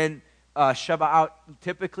 is when Shavuot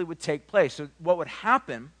typically would take place. So what would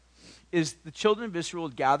happen is the children of Israel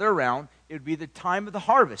would gather around. It would be the time of the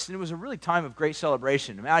harvest, and it was a really time of great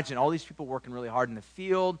celebration. Imagine all these people working really hard in the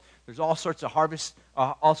field. There's all sorts of harvest,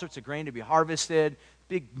 all sorts of grain to be harvested,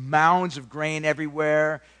 big mounds of grain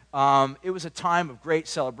everywhere. It was a time of great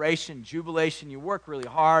celebration, jubilation. You work really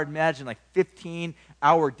hard. Imagine like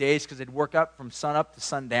 15-hour days because they'd work up from sun up to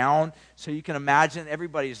sundown. So you can imagine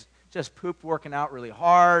everybody's just pooped working out really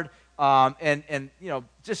hard. And you know,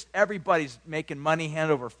 just everybody's making money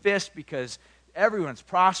hand over fist because everyone's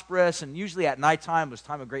prosperous. And usually at nighttime was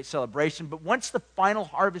time of great celebration. But once the final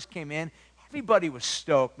harvest came in, everybody was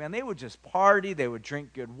stoked, man. They would just party. They would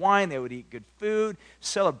drink good wine. They would eat good food.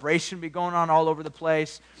 Celebration would be going on all over the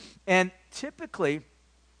place. And typically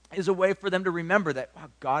is a way for them to remember that, wow,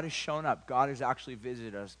 God has shown up. God has actually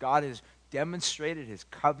visited us. God has demonstrated his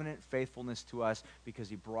covenant faithfulness to us because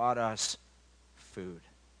he brought us food.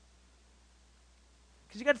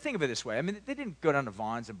 Because you got to think of it this way. I mean, they didn't go down to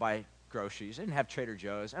Vons and buy groceries. They didn't have Trader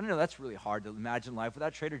Joe's. I know that's really hard to imagine life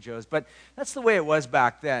without Trader Joe's, but that's the way it was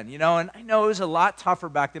back then, you know. And I know it was a lot tougher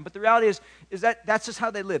back then, but the reality is that that's just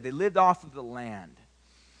how they lived. They lived off of the land.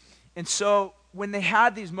 And so when they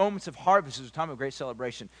had these moments of harvest, it was a time of great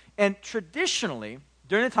celebration. And traditionally,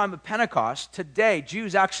 during the time of Pentecost, today,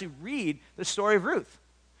 Jews actually read the story of Ruth,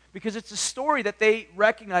 because it's a story that they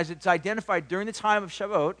recognize. It's identified during the time of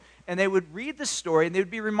Shavuot, and they would read the story, and they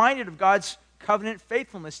would be reminded of God's covenant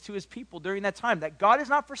faithfulness to his people during that time, that God has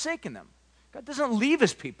not forsaken them. God doesn't leave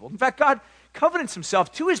his people. In fact, God covenants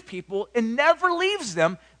himself to his people and never leaves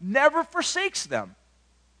them, never forsakes them.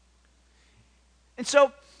 And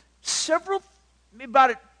so about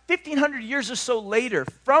 1,500 years or so later,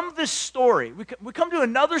 from this story, we come to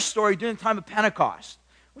another story during the time of Pentecost.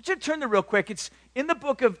 I want you to turn there real quick. It's in the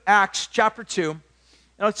book of Acts, chapter 2. And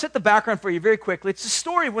I'll set the background for you very quickly. It's a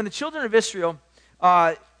story when the children of Israel,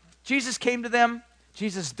 Jesus came to them,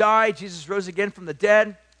 Jesus died, Jesus rose again from the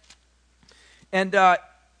dead, and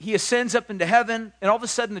he ascends up into heaven, and all of a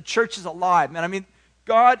sudden the church is alive. Man, I mean,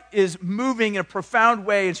 God is moving in a profound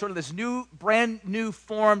way in sort of this newly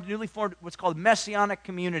formed, what's called Messianic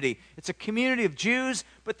community. It's a community of Jews,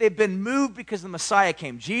 but they've been moved because the Messiah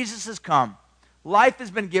came. Jesus has come. Life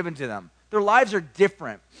has been given to them. Their lives are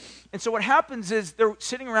different. And so what happens is they're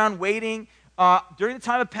sitting around waiting during the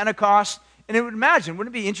time of Pentecost. And it would imagine,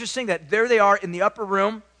 wouldn't it be interesting that there they are in the upper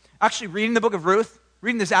room, actually reading the book of Ruth,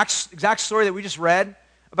 reading this exact story that we just read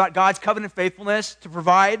about God's covenant faithfulness to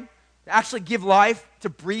provide, to actually give life, to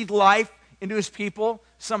breathe life into his people,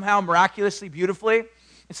 somehow miraculously, beautifully.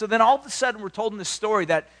 And so then all of a sudden we're told in this story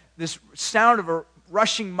that this sound of a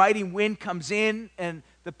rushing mighty wind comes in, and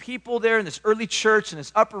the people there in this early church in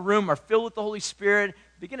this upper room are filled with the Holy Spirit,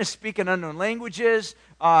 begin to speak in unknown languages,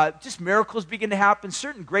 just miracles begin to happen,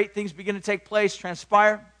 certain great things begin to take place,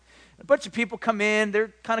 transpire. A bunch of people come in,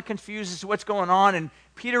 they're kind of confused as to what's going on, and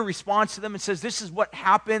Peter responds to them and says, this is what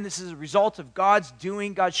happened, this is a result of God's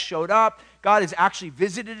doing, God showed up, God has actually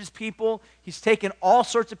visited his people, he's taken all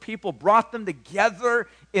sorts of people, brought them together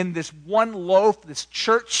in this one loaf, this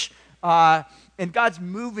church, and God's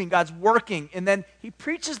moving, God's working, and then he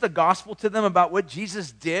preaches the gospel to them about what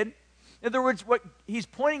Jesus did. In other words, what he's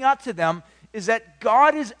pointing out to them is that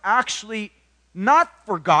God is actually not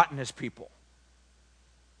forgotten his people.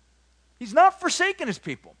 He's not forsaken his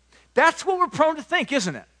people. That's what we're prone to think,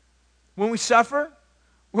 isn't it? When we suffer,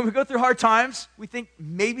 when we go through hard times, we think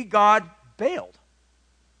maybe God bailed.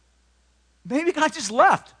 Maybe God just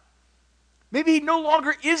left. Maybe he no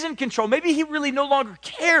longer is in control. Maybe he really no longer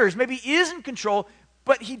cares. Maybe he is in control,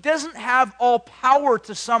 but he doesn't have all power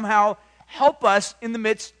to somehow help us in the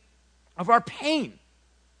midst of our pain.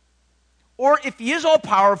 Or if he is all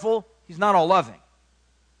powerful, he's not all loving.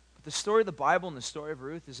 But the story of the Bible and the story of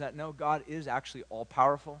Ruth is that no, God is actually all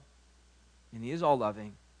powerful, and he is all loving,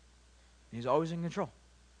 and he's always in control.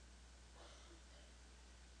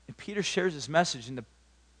 And Peter shares this message, and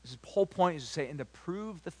his whole point is to say, and to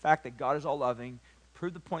prove the fact that God is all loving,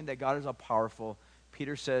 prove the point that God is all powerful,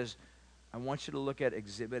 Peter says, I want you to look at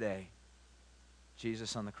Exhibit A,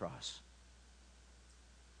 Jesus on the cross.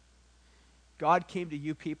 God came to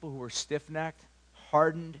you people who were stiff-necked,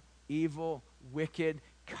 hardened, evil, wicked,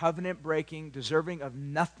 covenant-breaking, deserving of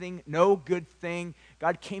nothing, no good thing.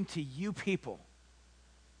 God came to you people,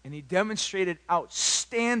 and he demonstrated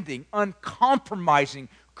outstanding, uncompromising,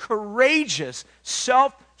 courageous,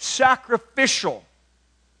 self-sacrificial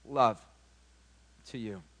love to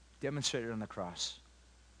you, demonstrated on the cross.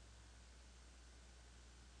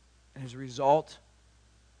 And as a result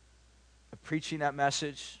of preaching that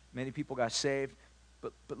message, many people got saved.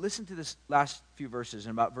 But listen to this last few verses.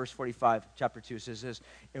 In about verse 45, chapter 2, it says this.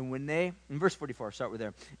 And when they, in verse 44, I'll start with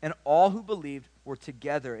there. And all who believed were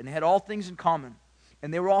together and had all things in common.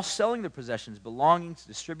 And they were all selling their possessions, belongings,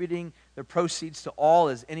 distributing their proceeds to all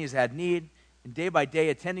as any as had need. And day by day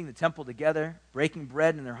attending the temple together, breaking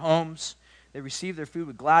bread in their homes. They received their food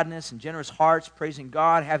with gladness and generous hearts, praising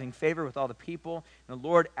God, having favor with all the people. And the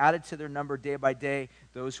Lord added to their number day by day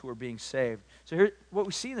those who were being saved. So here, what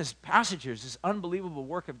we see in this passage here is this unbelievable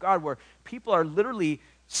work of God where people are literally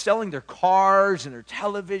selling their cars and their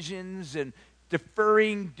televisions and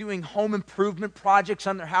deferring doing home improvement projects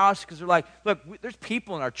on their house because they're like, look, there's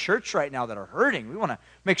people in our church right now that are hurting. We want to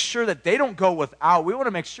make sure that they don't go without. We want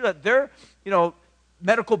to make sure that their,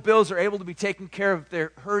 medical bills are able to be taken care of if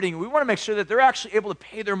they're hurting. We want to make sure that they're actually able to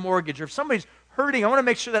pay their mortgage. Or if somebody's hurting, I want to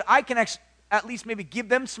make sure that I can at least maybe give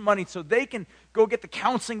them some money so they can go get the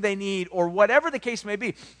counseling they need or whatever the case may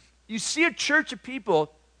be. You see a church of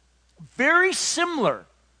people very similar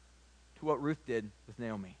to what Ruth did with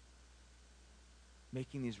Naomi,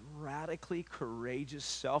 making these radically courageous,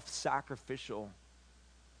 self-sacrificial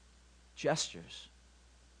gestures.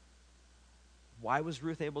 Why was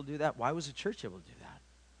Ruth able to do that? Why was the church able to do that?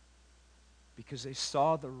 Because they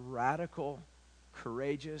saw the radical,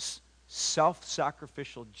 courageous,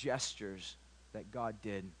 self-sacrificial gestures that God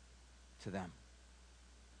did to them.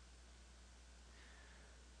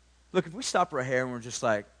 Look, if we stop right here and we're just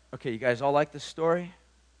like, okay, you guys all like this story?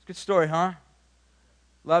 It's a good story, huh?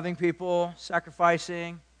 Loving people,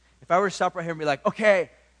 sacrificing. If I were to stop right here and be like, okay,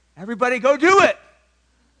 everybody go do it.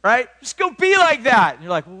 Right? Just go be like that. And you're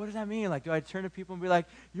like, well, what does that mean? Like, do I turn to people and be like,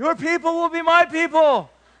 your people will be my people.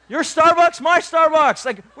 Your Starbucks, my Starbucks.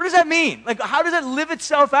 Like, what does that mean? Like, how does it live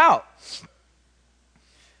itself out?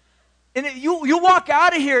 And you walk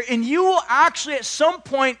out of here and you will actually at some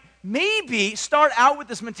point maybe start out with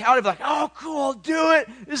this mentality of like, oh, cool, I'll do it.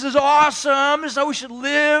 This is awesome. This is how we should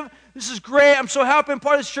live. This is great. I'm so happy I'm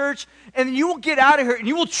part of this church. And then you will get out of here and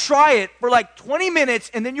you will try it for like 20 minutes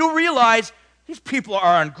and then you'll realize these people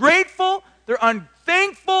are ungrateful, they're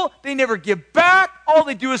unthankful, they never give back, all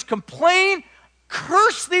they do is complain.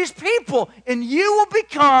 Curse these people, and you will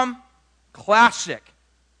become classic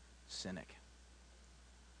cynic.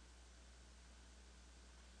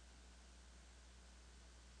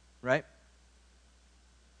 Right?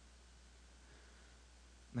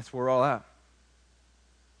 That's where we're all at.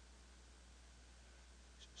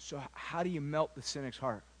 So how do you melt the cynic's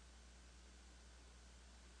heart?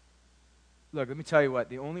 Look, let me tell you what.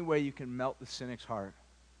 The only way you can melt the cynic's heart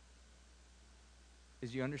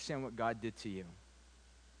is you understand what God did to you.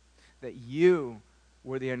 That you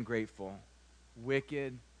were the ungrateful,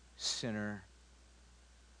 wicked sinner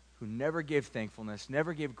who never gave thankfulness,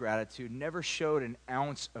 never gave gratitude, never showed an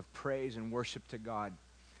ounce of praise and worship to God.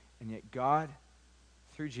 And yet God,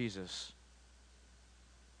 through Jesus,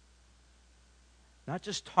 not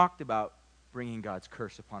just talked about bringing God's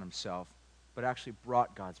curse upon himself, but actually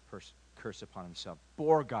brought God's curse upon himself,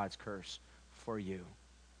 bore God's curse for you.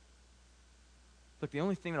 Look, the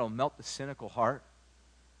only thing that will melt the cynical heart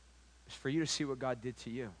is for you to see what God did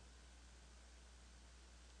to you.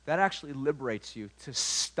 That actually liberates you to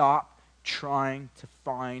stop trying to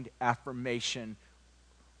find affirmation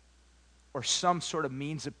or some sort of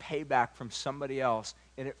means of payback from somebody else,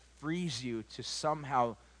 and it frees you to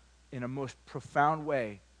somehow, in a most profound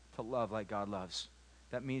way, to love like God loves.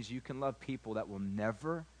 That means you can love people that will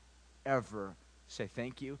never, ever say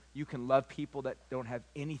thank you. You can love people that don't have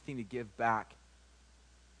anything to give back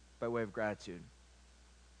by way of gratitude.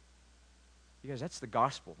 You guys, that's the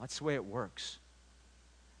gospel. That's the way it works.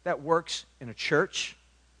 That works in a church.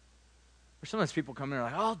 Or sometimes people come in and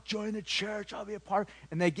are like, I'll join the church, I'll be a part.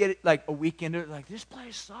 And they get it like a week into it, like, this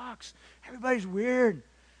place sucks. Everybody's weird.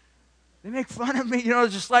 They make fun of me.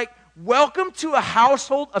 Just like, welcome to a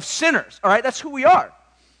household of sinners. All right, that's who we are.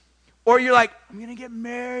 Or you're like, I'm going to get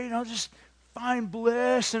married, and I'll just find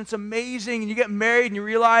bliss, and it's amazing. And you get married, and you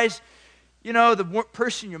realize, the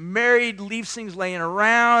person you're married leaves things laying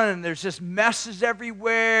around, and there's just messes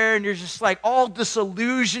everywhere, and you're just like all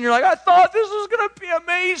disillusioned. You're like, I thought this was going to be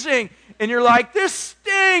amazing. And you're like, this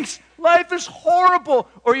stinks. Life is horrible.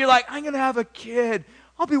 Or you're like, I'm going to have a kid.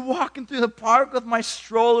 I'll be walking through the park with my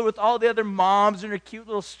stroller with all the other moms in their cute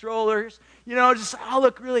little strollers. I'll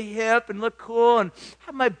look really hip and look cool and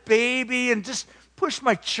have my baby and just push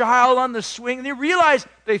my child on the swing. And you realize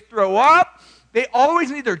they throw up. They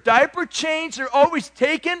always need their diaper changed. They're always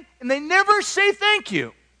taken. And they never say thank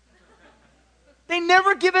you. They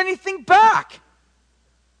never give anything back.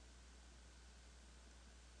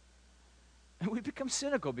 And we become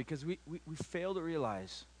cynical because we fail to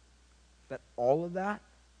realize that all of that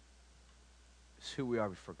is who we are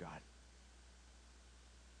before God.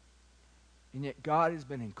 And yet God has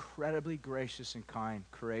been incredibly gracious and kind,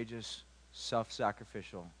 courageous,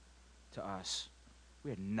 self-sacrificial to us.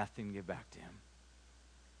 We had nothing to give back to him.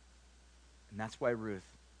 And that's why Ruth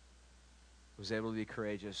was able to be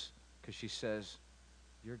courageous, because she says,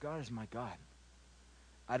 your God is my God.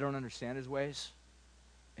 I don't understand his ways.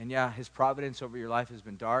 And yeah, his providence over your life has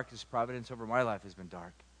been dark. His providence over my life has been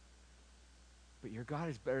dark. But your God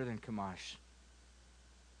is better than Kamash.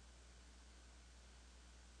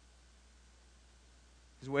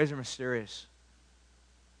 His ways are mysterious.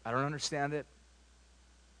 I don't understand it,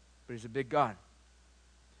 but he's a big God.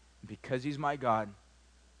 And because he's my God,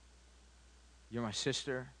 you're my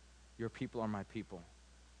sister, your people are my people.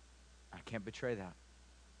 I can't betray that.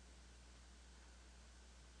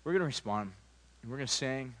 We're going to respond. And we're going to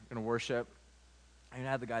sing, we're going to worship. I'm going to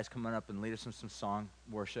have the guys come on up and lead us in some song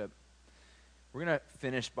worship. We're going to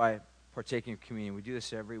finish by partaking of communion. We do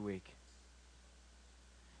this every week.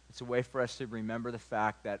 It's a way for us to remember the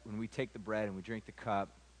fact that when we take the bread and we drink the cup,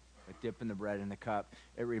 we dip in the bread in the cup,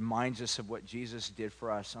 it reminds us of what Jesus did for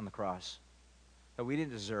us on the cross. That we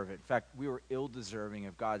didn't deserve it. In fact, we were ill-deserving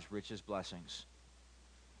of God's richest blessings.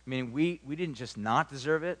 Meaning we didn't just not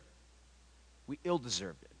deserve it, we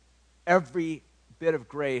ill-deserved it. Every bit of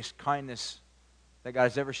grace, kindness that God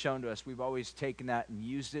has ever shown to us, we've always taken that and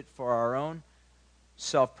used it for our own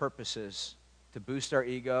self-purposes, to boost our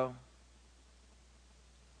ego,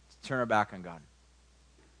 to turn our back on God.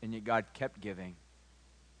 And yet God kept giving,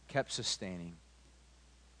 kept sustaining,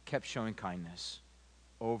 kept showing kindness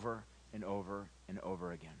over and over and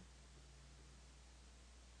over again.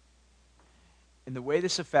 And the way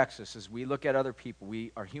this affects us is we look at other people.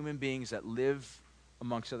 We are human beings that live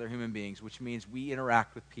amongst other human beings, which means we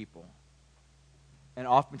interact with people. And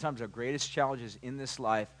oftentimes our greatest challenges in this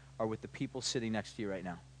life are with the people sitting next to you right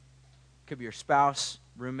now. It could be your spouse,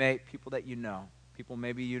 roommate, people that you know, people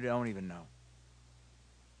maybe you don't even know.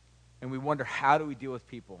 And we wonder, how do we deal with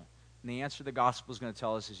people? And the answer the gospel is going to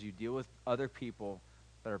tell us is you deal with other people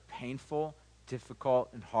that are painful, difficult,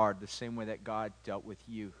 and hard, the same way that God dealt with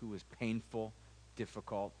you, who was painful,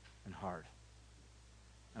 difficult, and hard.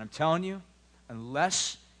 And I'm telling you,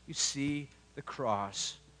 unless you see the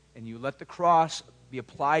cross and you let the cross be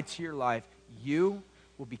applied to your life, you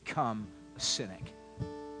will become a cynic.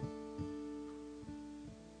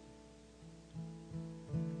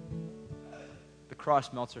 The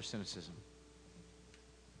cross melts our cynicism.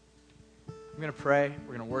 I'm going to pray.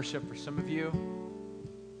 We're going to worship. For some of you,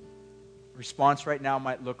 response right now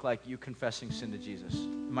might look like you confessing sin to Jesus.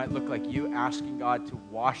 It might look like you asking God to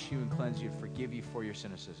wash you and cleanse you and forgive you for your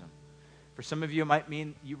cynicism. For some of you, it might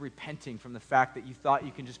mean you repenting from the fact that you thought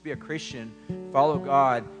you can just be a Christian, follow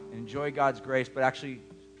God, and enjoy God's grace, but actually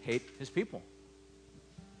hate his people.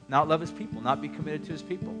 Not love his people, not be committed to his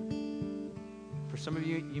people. For some of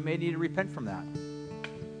you, you may need to repent from that.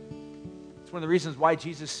 It's one of the reasons why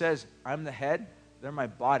Jesus says, I'm the head, they're my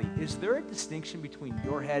body. Is there a distinction between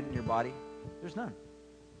your head and your body? There's none.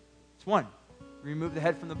 It's one. Remove the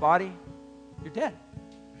head from the body, you're dead.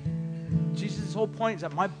 Jesus' whole point is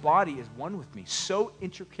that my body is one with me, so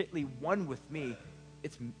intricately one with me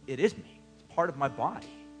it is me. It's part of my body.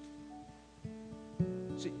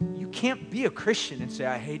 So you can't be a Christian and say,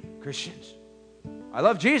 I hate Christians. I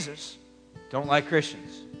love Jesus, don't like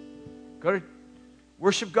Christians. Go to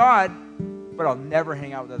worship God, but I'll never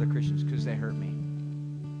hang out with other Christians because they hurt me.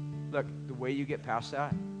 Look, the way you get past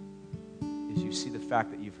that is you see the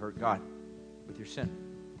fact that you've hurt God with your sin.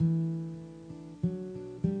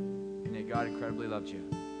 And that God incredibly loved you.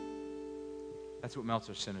 That's what melts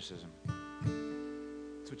our cynicism.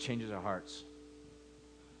 That's what changes our hearts.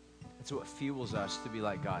 That's what fuels us to be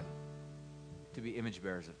like God, to be image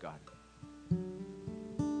bearers of God.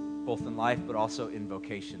 Both in life, but also in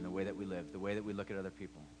vocation, the way that we live, the way that we look at other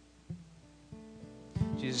people.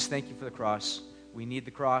 Jesus, thank you for the cross. We need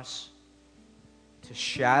the cross to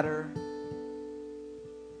shatter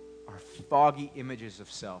our foggy images of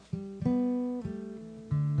self.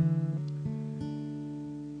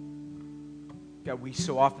 God, we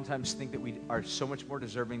so oftentimes think that we are so much more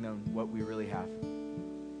deserving than what we really have.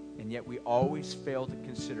 And yet we always fail to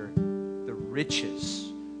consider the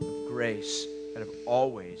riches of grace that have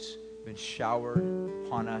always been showered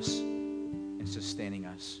upon us and sustaining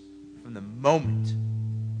us from the moment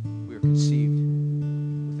we were conceived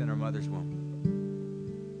within our mother's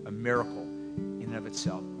womb. A miracle in and of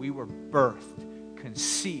itself. We were birthed,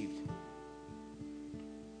 conceived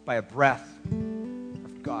by a breath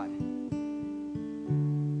of God.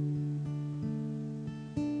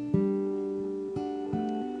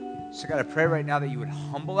 So God, I pray right now that you would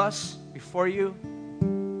humble us before you,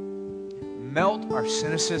 melt our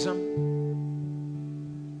cynicism.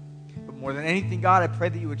 But more than anything, God, I pray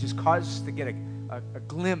that you would just cause us to get a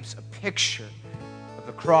glimpse, a picture of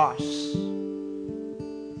the cross,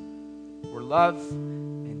 where love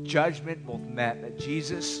and judgment both met, that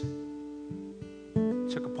Jesus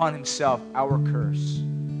took upon himself our curse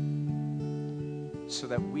so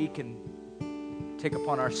that we can take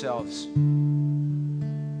upon ourselves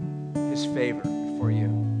his favor before you,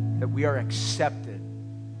 that we are accepted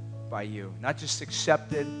by you. Not just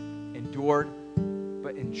accepted, endured,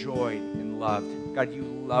 but enjoyed and loved. God, you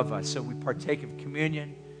love us. So we partake of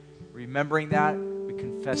communion, remembering that. We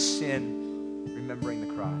confess sin, remembering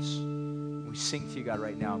the cross. We sing to you, God,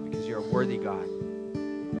 right now because you're a worthy God.